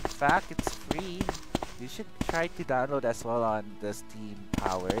 But in fact, it's free. You should try to download as well on the Steam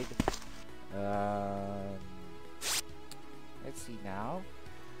powered. Let's see now.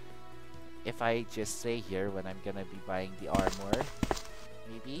 If I just say here when I'm gonna be buying the armor,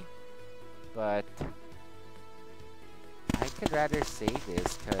 maybe. But I could rather say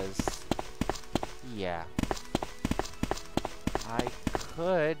this, cause yeah, I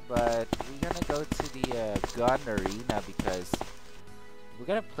could, but we're gonna go to the gun arena because we're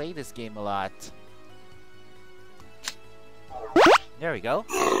gonna play this game a lot. There we go.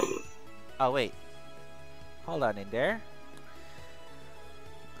 Oh wait, hold on in there.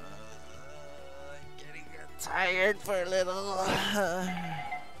 I'm getting tired for a little.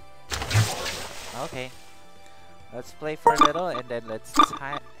 Okay, let's play for a little and then let's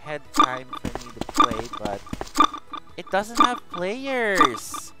head time for me to play, but it doesn't have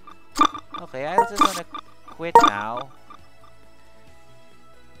players. Okay, I just wanna quit now.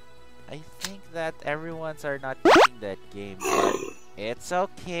 I think that everyone's are not using that game, but it's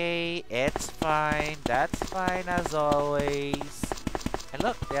okay, it's fine, that's fine as always. And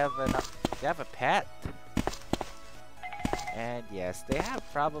look, they have a pet. And yes, they have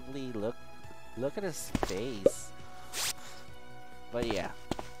probably look at his face. But yeah.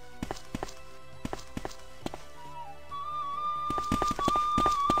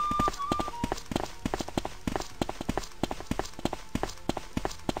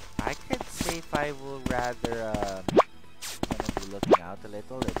 I could say if I will rather gonna be looking out a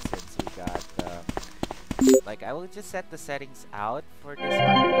little, and since we got like I will just set the settings out for this one,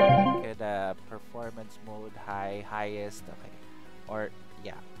 and then we could performance mode highest, okay, or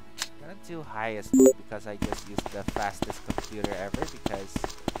yeah. I'm gonna do highest mode because I just used the fastest computer ever, because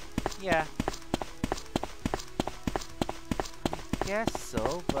yeah, I guess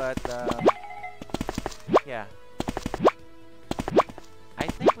so, but yeah, I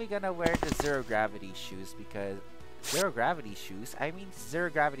think we're gonna wear the zero gravity shoes, because zero gravity shoes, I mean zero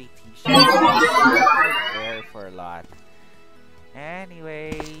gravity t-shirts, I could wear for a lot.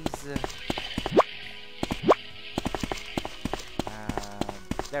 Anyways,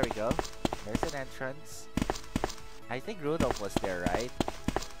 there we go. There's an entrance. I think Rudolph was there, right?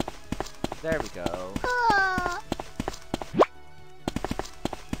 There we go.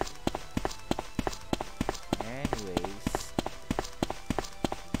 Anyways,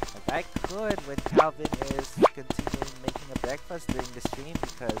 like I could when Calvin is continuing making a breakfast during the stream,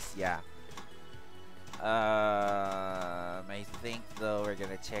 because yeah. I think though we're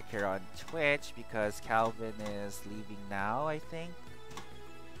gonna check here on Twitch because Calvin is leaving now, I think.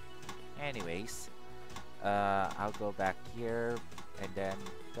 Anyways, I'll go back here and then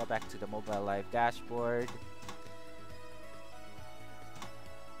go back to the Mobile Live dashboard.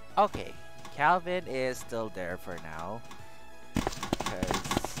 Okay, Calvin is still there for now. Because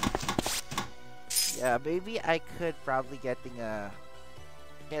yeah, maybe I could probably getting a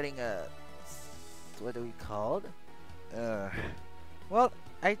what do we called? Well,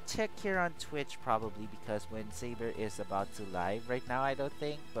 I check here on Twitch probably because when Saber is about to live right now, I don't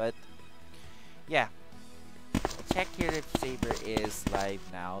think, but yeah, I'll check here if Saber is live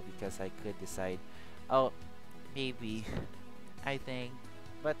now because I could decide. Oh, maybe, I think,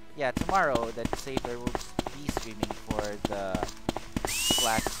 but yeah, tomorrow that Saber will be streaming for the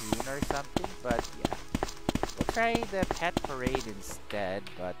Splatoon or something. But yeah, we'll try the Pet Parade instead.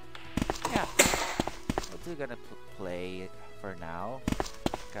 But yeah, we're still gonna play it for now.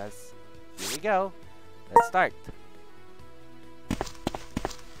 Because here we go. Let's start.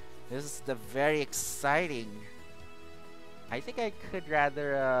 This is the very exciting. I think I could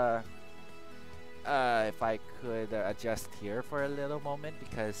rather if I could adjust here for a little moment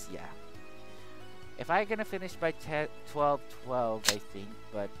because yeah. If I'm gonna finish by 12:12 I think,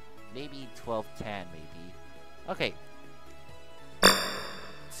 but maybe 12:10 maybe. Okay. 2,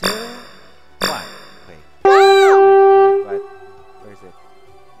 1. Wait. But where is it?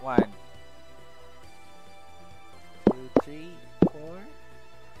 1, 2, 3, 4,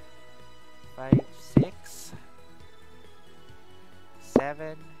 5, 6,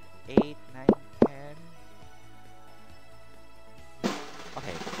 7, 8, 9, 10.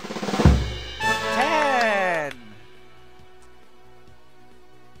 Okay. 10!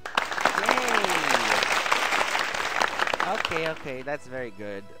 Yay! Okay, that's very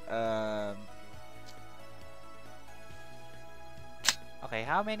good. Okay,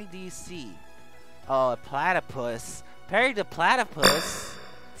 how many do you see? Oh, a platypus. Perry the platypus.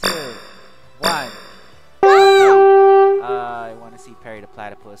 2, 1. Okay. I want to see Perry the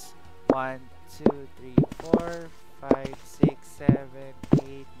platypus. 1, 2, 3, 4, 5, 6, 7,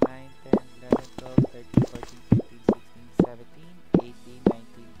 8, 9, 10, 11, 12, 13, 14, 15, 16, 17, 18, 19,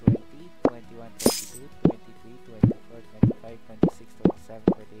 20, 21, 22, 23, 24, 25, 26, 27,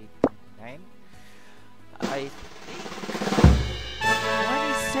 28, 29. I think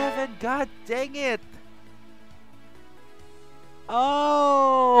 27. God dang it!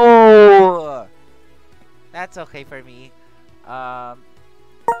 Oh, that's okay for me.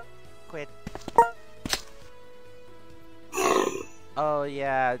 Quit. Oh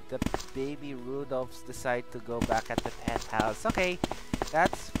yeah, the baby Rudolphs decide to go back at the pet house. Okay,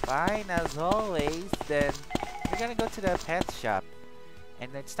 that's fine as always. Then we're gonna go to the pet shop.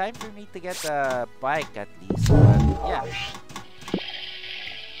 And it's time for me to get a bike at least. But yeah.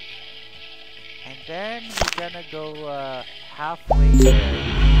 And then we're gonna go halfway there.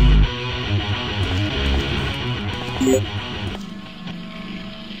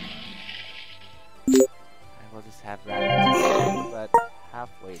 I will just have that, but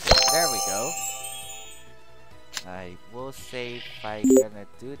halfway there. There we go. I will save if I'm gonna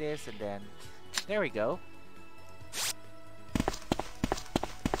do this, and then there we go.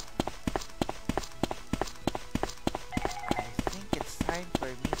 I think it's time for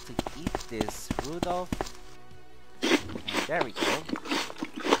me to eat this Rudolph. And there we go.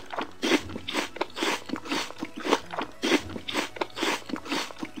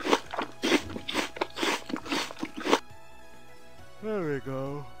 There we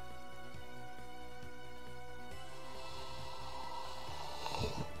go.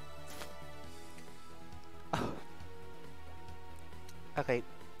 Okay,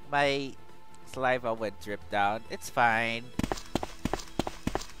 my saliva went drip down. It's fine.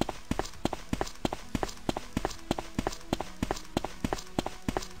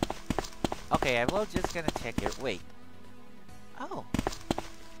 Okay, I will just gonna check it. Wait. Oh.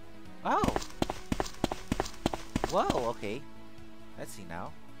 Oh. Whoa, okay. Let's see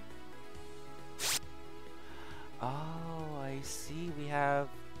now. Oh, I see. We have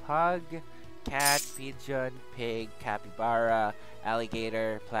pug, cat, pigeon, pig, capybara,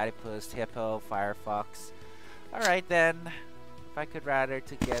 alligator, platypus, hippo, firefox. Alright then. If I could rather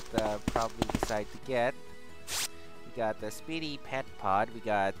to get, probably decide to get. We got the Speedy Pet Pod. We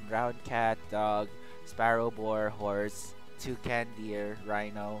got brown cat, dog, sparrow, boar, horse, toucan, deer,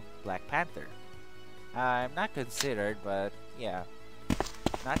 rhino, black panther. I'm not considered, but yeah.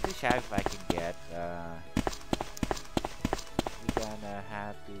 Not too shabby if I can get. We're gonna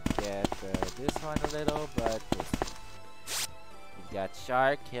have to get this one a little, but we'll see. We got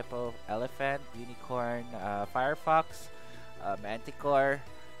shark, hippo, elephant, unicorn, firefox, manticore,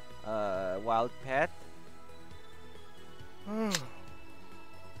 wild pet.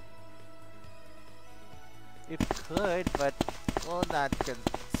 It could, but Well, not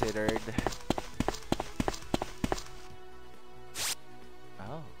considered.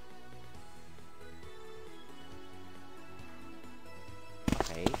 Oh.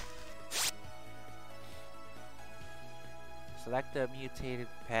 Okay. Select the mutated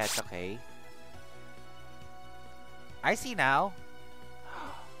pet. Okay. I see now.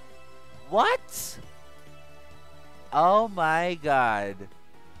 What? Oh my god.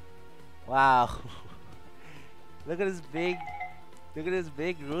 Wow. Look at this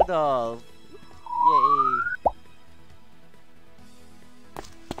big Rudolph. Yay.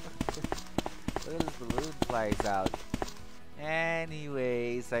 Look at this balloon flies out.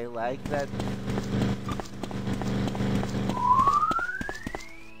 Anyways, I like that.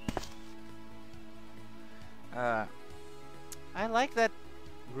 I like that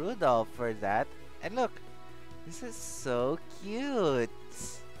Rudolph for that. And look, this is so cute.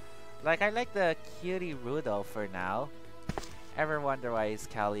 Like, I like the cutie Rudolph for now. Ever wonder why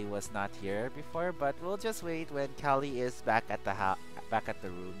Callie was not here before? But we'll just wait when Callie is back at the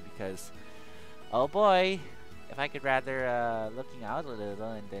room, because oh boy, if I could rather looking out a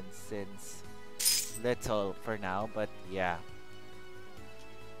little and then since little for now. But yeah,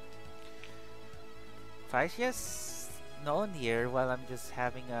 if I just known here while I'm just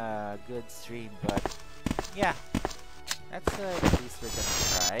having a good stream. But yeah, that's good. At least we're gonna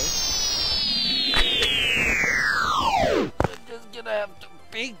try. I'm just gonna have to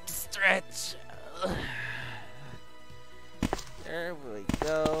big stretch. There we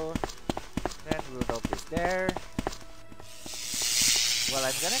go. Then Rudolph is there. Well,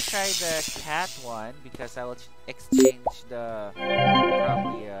 I'm gonna try the cat one because I will exchange the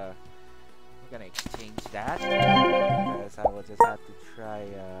probably we're gonna exchange that because I will just have to try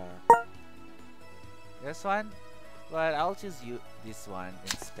this one, but I'll just use this one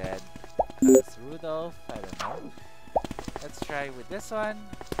instead because Rudolph, I don't know. Let's try with this one.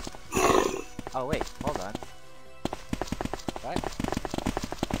 Oh wait, hold on. What?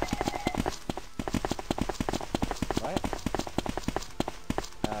 What?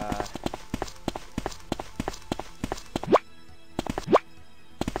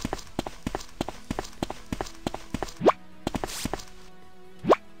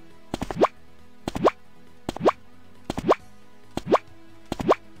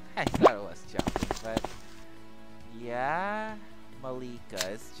 I thought it was jumping, but yeah, Malika.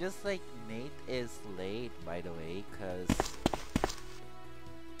 It's just like Nate is late, by the way, because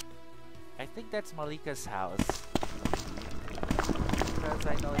I think that's Malika's house. Because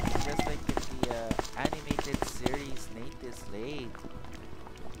I know it's just like in the animated series, Nate is late.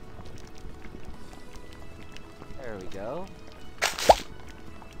 There we go.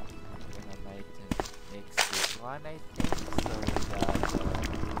 Then I might mix this one, I think. So we got,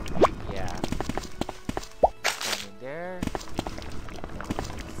 yeah, this one in there. Then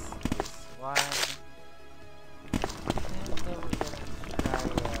mix this one. And then we're gonna try,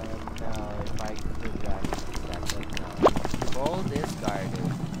 now if I could use that, but no. Gold discarded.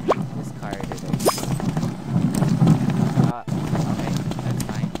 Discarded, I guess. Okay, that's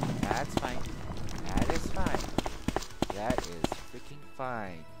fine. That's fine. That is fine. That is freaking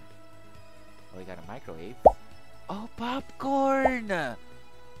fine. Oh, we got a microwave. Oh, popcorn!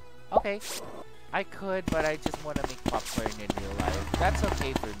 Okay. I could, but I just want to make popcorn in real life. That's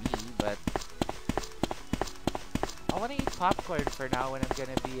okay for me, but I want to eat popcorn for now when I'm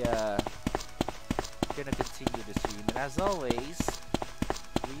gonna be gonna continue the stream. And as always,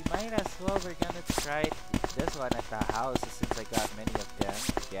 we might as well, we're gonna try this one at the house since I got many of them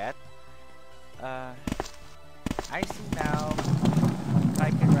to get. I see now if I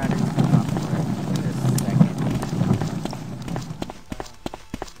can rather do popcorn. Wait a second.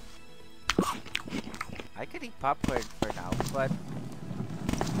 I could eat popcorn for now, but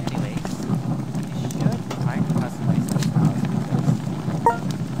anyways, we should try to customize this house because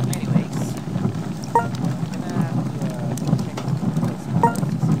anyways, I'm gonna have to check this house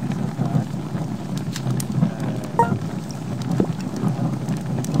since I got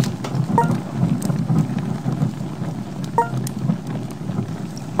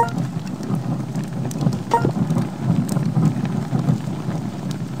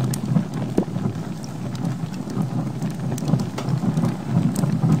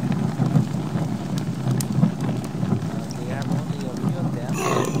they have only a few of them.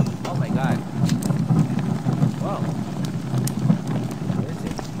 Oh my god. Whoa. Where is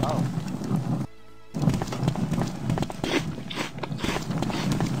it? Oh.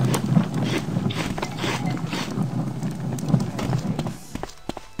 Anyways,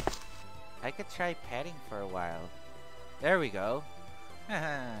 I could try petting for a while. There we go.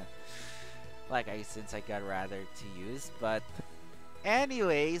 Like since I got rather to use, but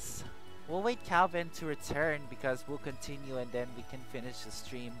Anyways, we'll wait Calvin to return because we'll continue and then we can finish the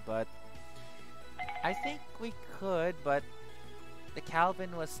stream. But I think we could, but the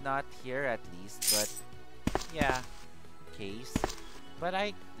Calvin was not here at least. But yeah, in case. But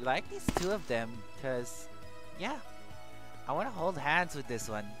I like these two of them because, yeah, I want to hold hands with this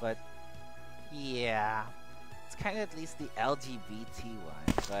one. But yeah, it's kind of at least the LGBT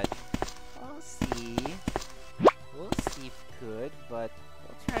one. But we'll see. We'll see if we could, but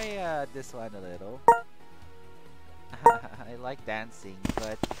we'll try this one a little. I like dancing,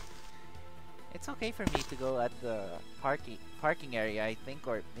 but it's okay for me to go at the parking area, I think,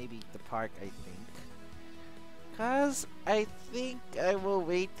 or maybe the park, I think. Cause I think I will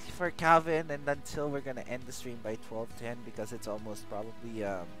wait for Calvin and until we're gonna end the stream by 12:10 because it's almost probably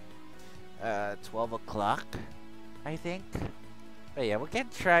 12 o'clock, I think. But yeah, we can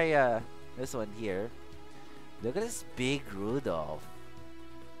try this one here. Look at this big Rudolph.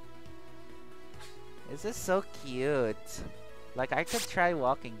 This is so cute. Like, I could try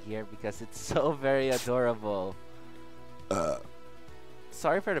walking here because it's so very adorable.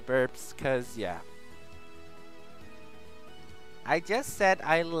 Sorry for the burps, cause yeah. I just said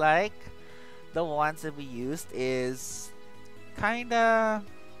I like the ones that we used is kinda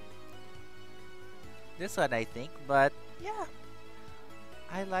this one, I think, but yeah.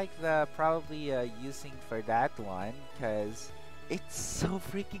 I like the probably using for that one because it's so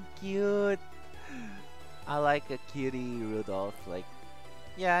freaking cute. I like a cutie Rudolph. Like,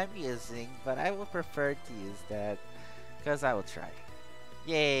 yeah, I'm using, but I would prefer to use that because I will try.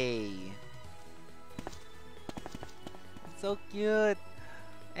 Yay! So cute.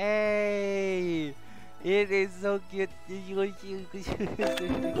 Hey, it is so cute.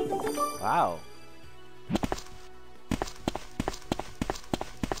 Wow.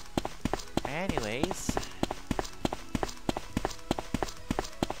 Anyways,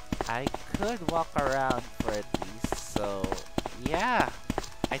 I could walk around for at least, so yeah.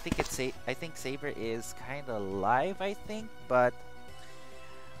 I think Saber is kind of live, I think, but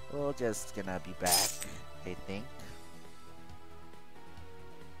we'll just gonna be back, I think.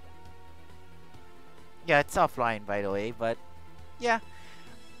 Yeah, it's offline, by the way, but yeah.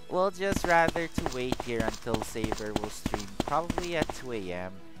 We'll just rather to wait here until Saber will stream, probably at 2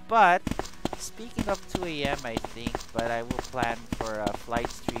 AM. But speaking of 2 AM, I think, but I will plan for a flight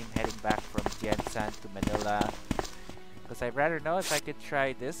stream heading back from Jensan to Manila. Because I'd rather know if I could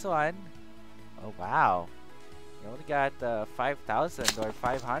try this one. Oh, wow. You only got 5,000 or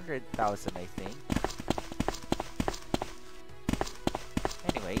 500,000, I think.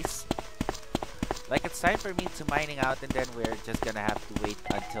 Anyways. Like, it's time for me to mining out, and then we're just gonna have to wait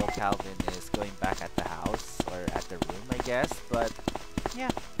until Calvin is going back at the house, or at the room, I guess. But, yeah.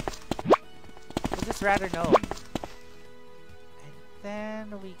 We'll just rather know. And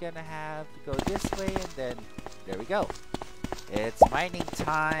then we're gonna have to go this way, and then there we go. It's mining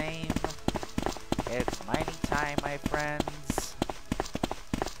time. It's mining time, my friends.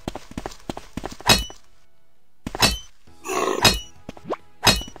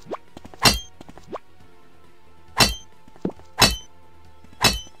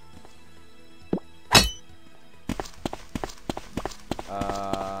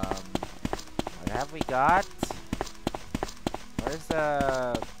 What have we got? Where's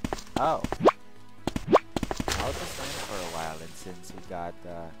the... Oh. I'll just wait for a while, and since we got,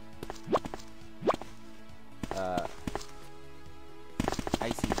 I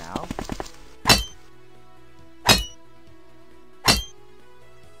see now.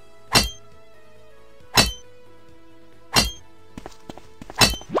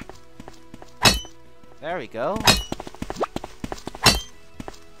 There we go.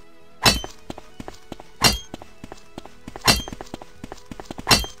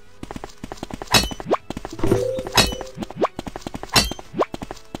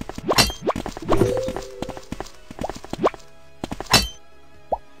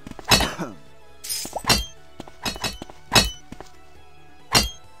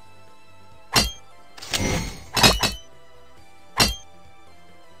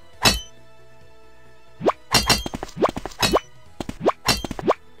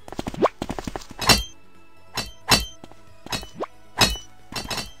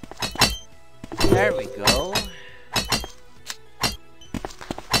 There we go.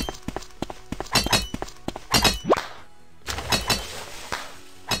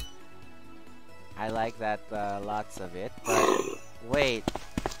 I like that, lots of it, but wait.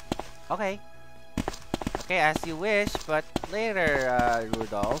 Okay. Okay, as you wish, but later,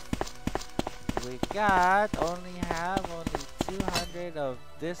 Rudolph. We only 200 of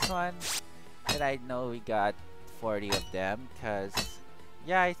this one, and I know we got 40 of them, cause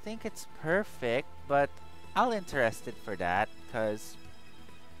Yeah, I think it's perfect, but I'll interest it for that because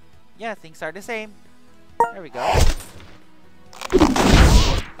yeah, things are the same. There we go.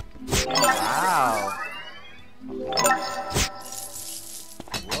 Wow. Okay.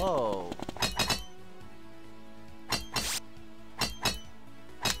 Whoa.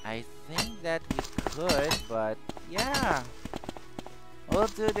 I think that we could, but yeah. We'll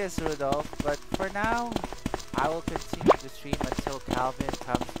do this, Rudolph, but for now, I will continue the stream until Calvin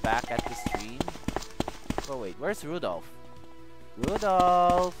comes back at the stream. Oh wait, where's Rudolph?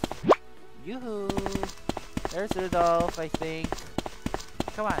 Rudolph! Yoo-hoo! There's Rudolph, I think.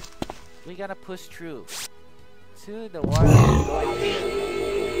 Come on, we gotta push through to the one going in.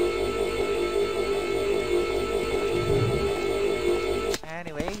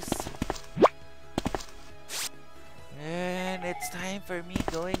 Anyways, and it's time for me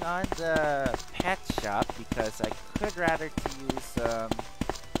going on the pet shop because I could rather to use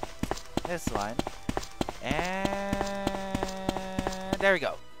this one. And there we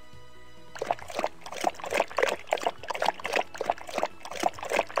go.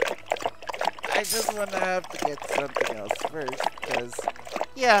 I just wanna have to get something else first because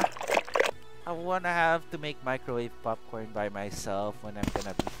yeah, I wanna have to make microwave popcorn by myself when I'm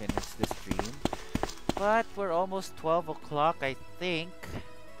gonna be finished the stream. But we're almost 12 o'clock, I think.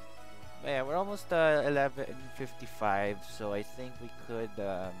 Yeah, we're almost 11:55, so I think we could.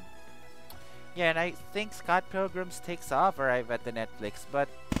 Yeah, and I think Scott Pilgrim's Takes Off arrive at the Netflix. But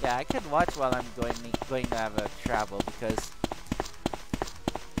yeah, I could watch while I'm going to have a travel because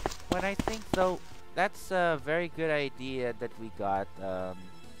when I think though, that's a very good idea that we got.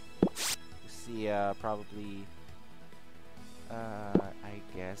 See, probably. I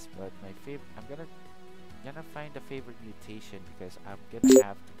guess, but my favorite. I'm gonna find a favorite mutation because I'm gonna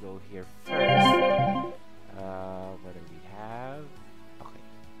have to go here first. What do we have? Okay,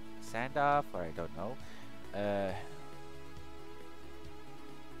 sand off, or I don't know.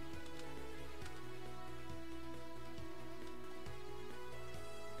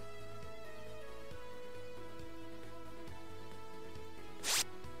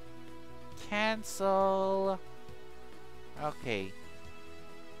 Cancel. Okay.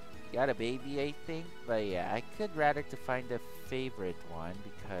 Got a baby, I think, but yeah, I could rather to find a favorite one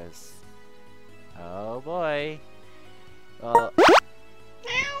because, oh boy, well, I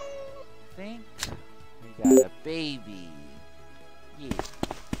think we got a baby, yeah,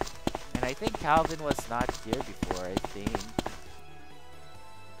 and I think Calvin was not here before, I think.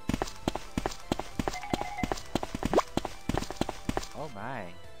 Oh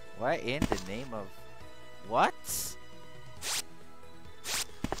my, what in the name of, what?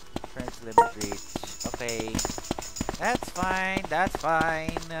 Friends limit reach. Okay. That's fine. That's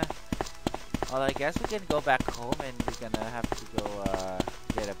fine. Well, I guess we can go back home and we're gonna have to go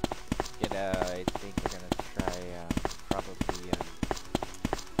get a I think we're gonna try probably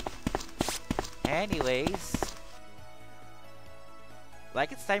anyways.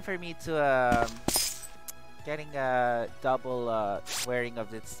 Like it's time for me to getting a double wearing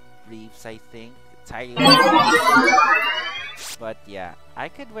of its briefs, I think. Tidy but yeah, I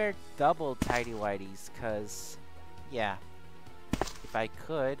could wear double tidy whities cause yeah, if I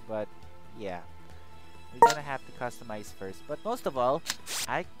could, but yeah, we're gonna have to customize first. But most of all,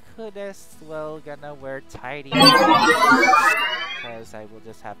 I could as well gonna wear tidy whities cause I will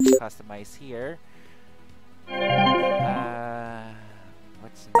just have to customize here.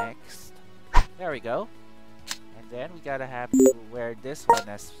 What's next? There we go. And then we gotta have to wear this one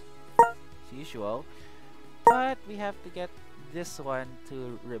as usual. But we have to get this one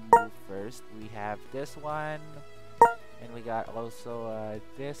to remove first. We have this one, and we got also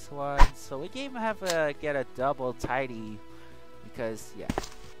this one. So we can have get a double tidy because yeah.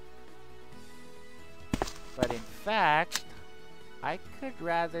 But in fact, I could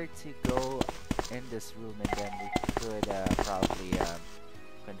rather to go in this room and then we could probably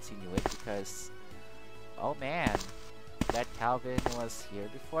continue it because oh man, that Calvin was here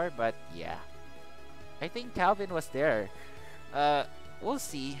before. But yeah, I think Calvin was there. We'll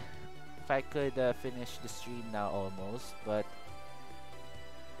see if I could finish the stream now almost, but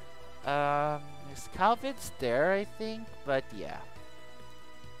is Calvin's there, I think, but yeah.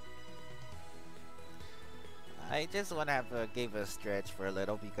 I just want to have give a stretch for a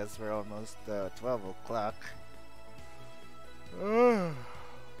little because we're almost 12 o'clock.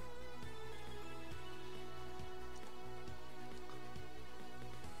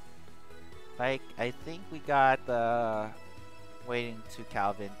 Like, I think we got waiting to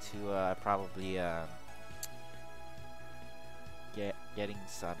Calvin to probably getting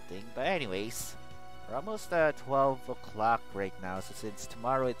something. But anyways, We're almost 12 o'clock right now. So since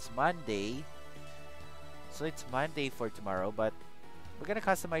tomorrow it's Monday, so it's Monday for tomorrow, but we're gonna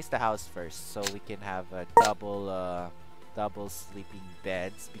customize the house first so we can have a double sleeping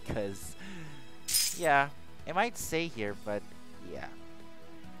beds because yeah, it might say here, but yeah,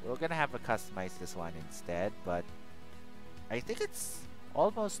 we're gonna have to customize this one instead. But I think it's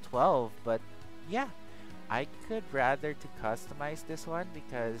almost 12, but yeah, I could rather to customize this one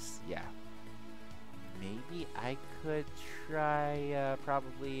because yeah, maybe I could try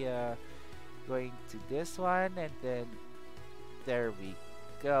probably going to this one and then there we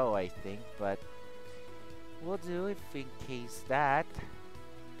go, I think, but we'll do if in case that.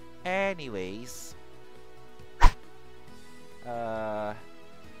 Anyways, we'll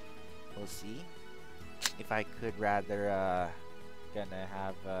see if I could rather gonna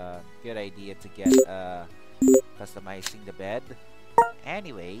have a good idea to get customizing the bed.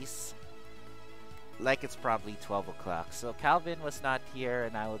 Anyways, like it's probably 12 o'clock, so Calvin was not here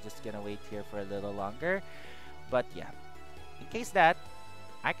and I will just gonna wait here for a little longer. But yeah, in case that,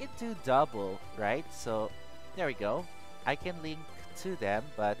 I can do double, right? So there we go, I can link to them,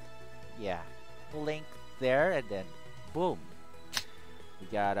 but yeah, we'll link there and then boom, we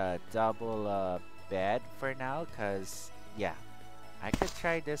got a double bed for now, cause yeah, I could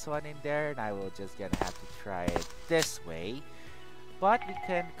try this one in there and I will just gonna have to try it this way. But we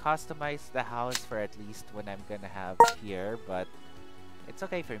can customize the house for at least when I'm gonna have here, but it's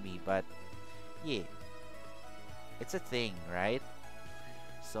okay for me, but yeah, it's a thing, right?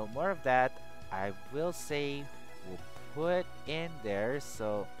 So more of that, I will say we'll put in there.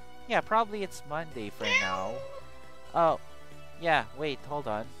 So yeah, probably it's Monday for now. Oh, yeah, wait, hold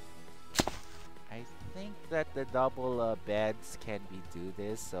on. I think that the double beds can we do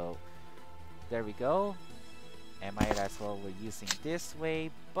this, so there we go. I might as well we're using this way,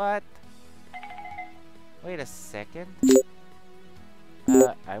 but wait a second.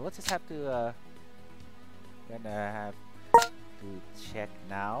 I will just have to gonna have to check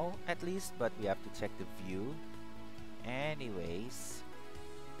now at least, but we have to check the view. Anyways,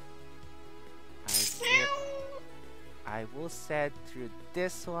 I will set through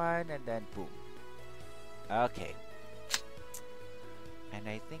this one and then boom. Okay. And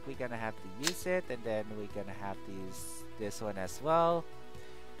I think we're gonna have to use it, and then we're gonna have to use this one as well.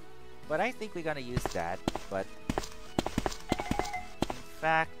 But I think we're gonna use that, but in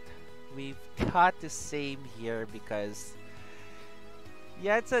fact, we've got the same here because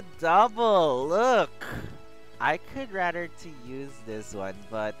yeah, it's a double, look! I could rather to use this one,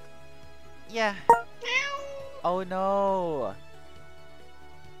 but yeah. Oh no!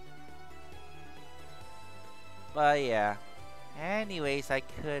 But yeah. Anyways, I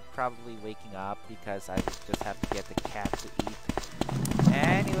could probably waking up because I just have to get the cat to eat.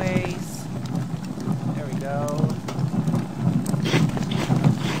 Anyways, there we go.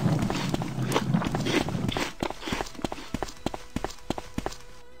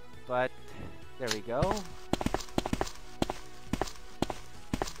 But there we go.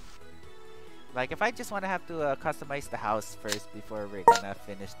 Like if I just want to have to customize the house first before we're gonna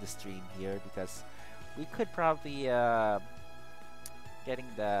finish the stream here, because we could probably getting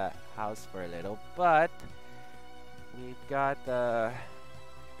the house for a little, but we've got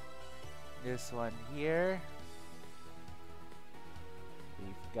this one here.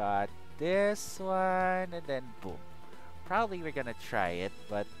 We've got this one, and then boom. Probably we're gonna try it,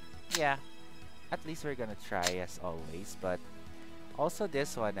 but yeah, at least we're gonna try as always. But also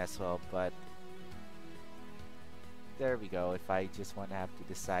this one as well, but there we go. If I just want to have to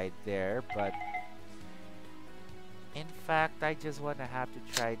decide there, but in fact, I just want to have to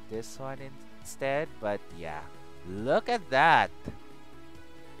try this one instead, but yeah. Look at that!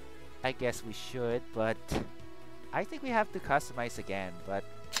 I guess we should, but I think we have to customize again, but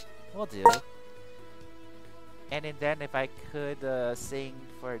we'll do. And then if I could sing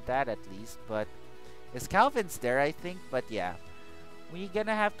for that at least, but is Calvin's there, I think, but yeah. We're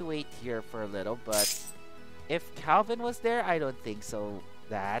gonna have to wait here for a little, but if Calvin was there, I don't think so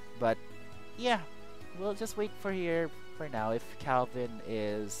that, but yeah. We'll just wait for here for now if Calvin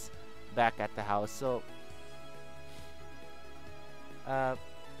is back at the house. So,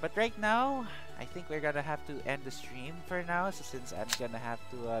 but right now, I think we're gonna have to end the stream for now. So since I'm gonna have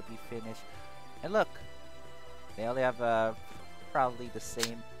to be finished, and look, they only have probably the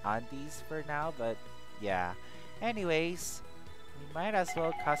same undies for now. But yeah. Anyways, we might as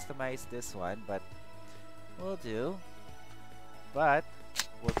well customize this one, but we'll do. But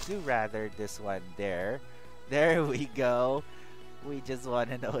we'll do rather this one there. There we go. We just want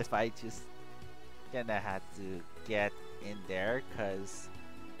to know if I just gonna have to get in there, cause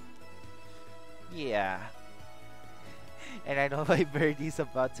Yeah. And I know my birdie's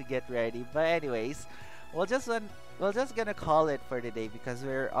about to get ready. But anyways, we're just gonna call it for today because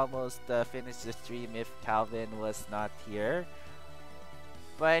we're almost finished the stream if Calvin was not here.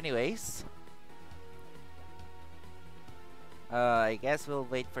 But anyways, I guess we'll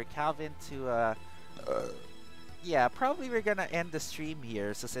wait for Calvin to yeah, probably we're gonna end the stream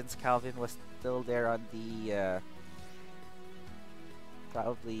here. So since Calvin was still there on the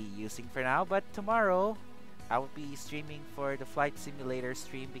probably using for now, but tomorrow I will be streaming for the flight simulator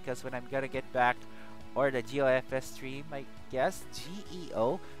stream because when I'm gonna get back, or the GOFS stream, I guess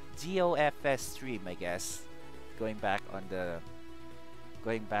GOFS stream, I guess, going back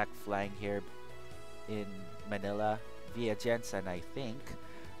flying here in Manila via Jensen, I think.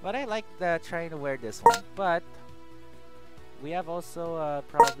 But I like trying to wear this one. But we have also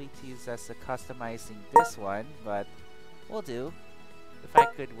probably to use as a customizing this one, but we'll do. If I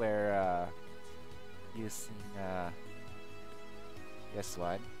could wear using this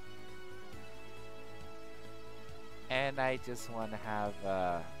one. And I just want to have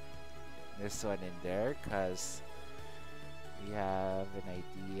this one in there because we have an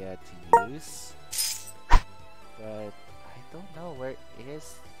idea to use. But I don't know where it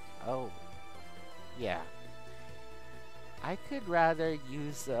is. Oh, yeah. I could rather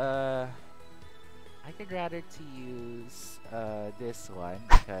use this one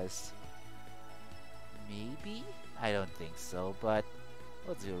because maybe, I don't think so, but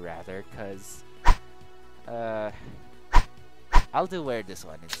we'll do rather because I'll do wear this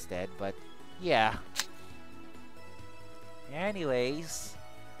one instead. But yeah, anyways,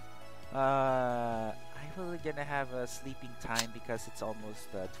 I will gonna have a sleeping time because it's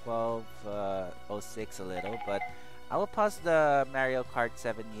almost 12:06 a little, but I will pause the Mario Kart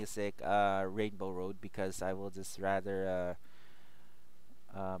 7 music, Rainbow Road, because I will just rather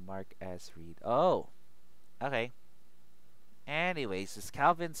mark as read. Oh, okay. Anyways, is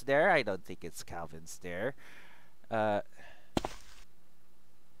Calvin's there? I don't think it's Calvin's there. Uh,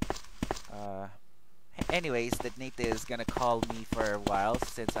 Anyways, that Nate is gonna call me for a while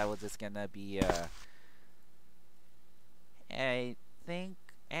since I was just gonna be I think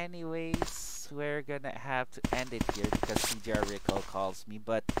anyways we're gonna have to end it here because CJR Rico calls me.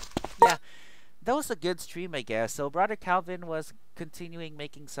 But yeah, that was a good stream, I guess. So Brother Calvin was continuing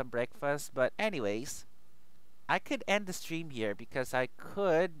making some breakfast, but anyways, I could end the stream here because I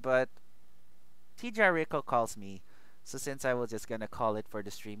could, but TJR Rico calls me. So since I was just gonna call it for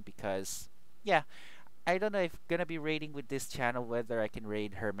the stream because yeah, I don't know if gonna be raiding with this channel, whether I can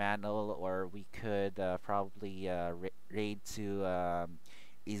raid Hermanel or we could probably raid to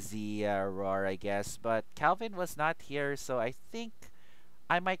Izzy Roar, I guess. But Calvin was not here, so I think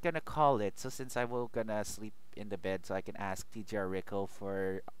I might gonna call it. So since I will gonna sleep in the bed, so I can ask TJ Rico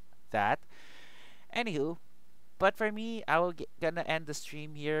for that. Anywho, but for me, I will gonna end the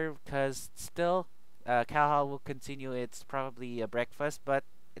stream here because still, Calhal will continue. It's probably a breakfast, but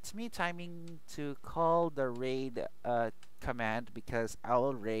it's me timing to call the raid command because I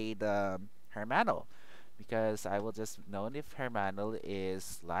will raid Hermanel because I will just know if Hermanel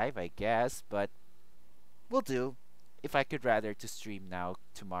is live, I guess, but we'll do if I could rather to stream now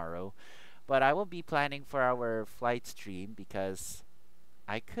tomorrow. But I will be planning for our flight stream because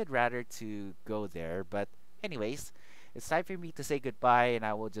I could rather to go there. But anyways, it's time for me to say goodbye and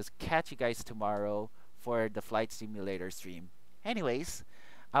I will just catch you guys tomorrow for the flight simulator stream. Anyways,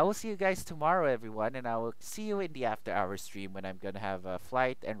 I will see you guys tomorrow, everyone, and I will see you in the after hours stream when I'm gonna have a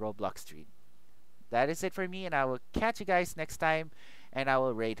flight and Roblox stream. That is it for me, and I will catch you guys next time, and I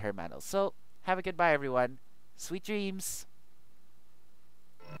will raid Hermanel. So, have a goodbye, everyone. Sweet dreams!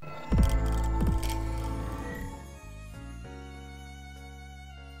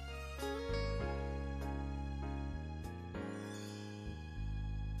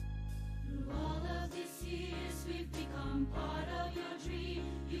 Through all of these years, we've become part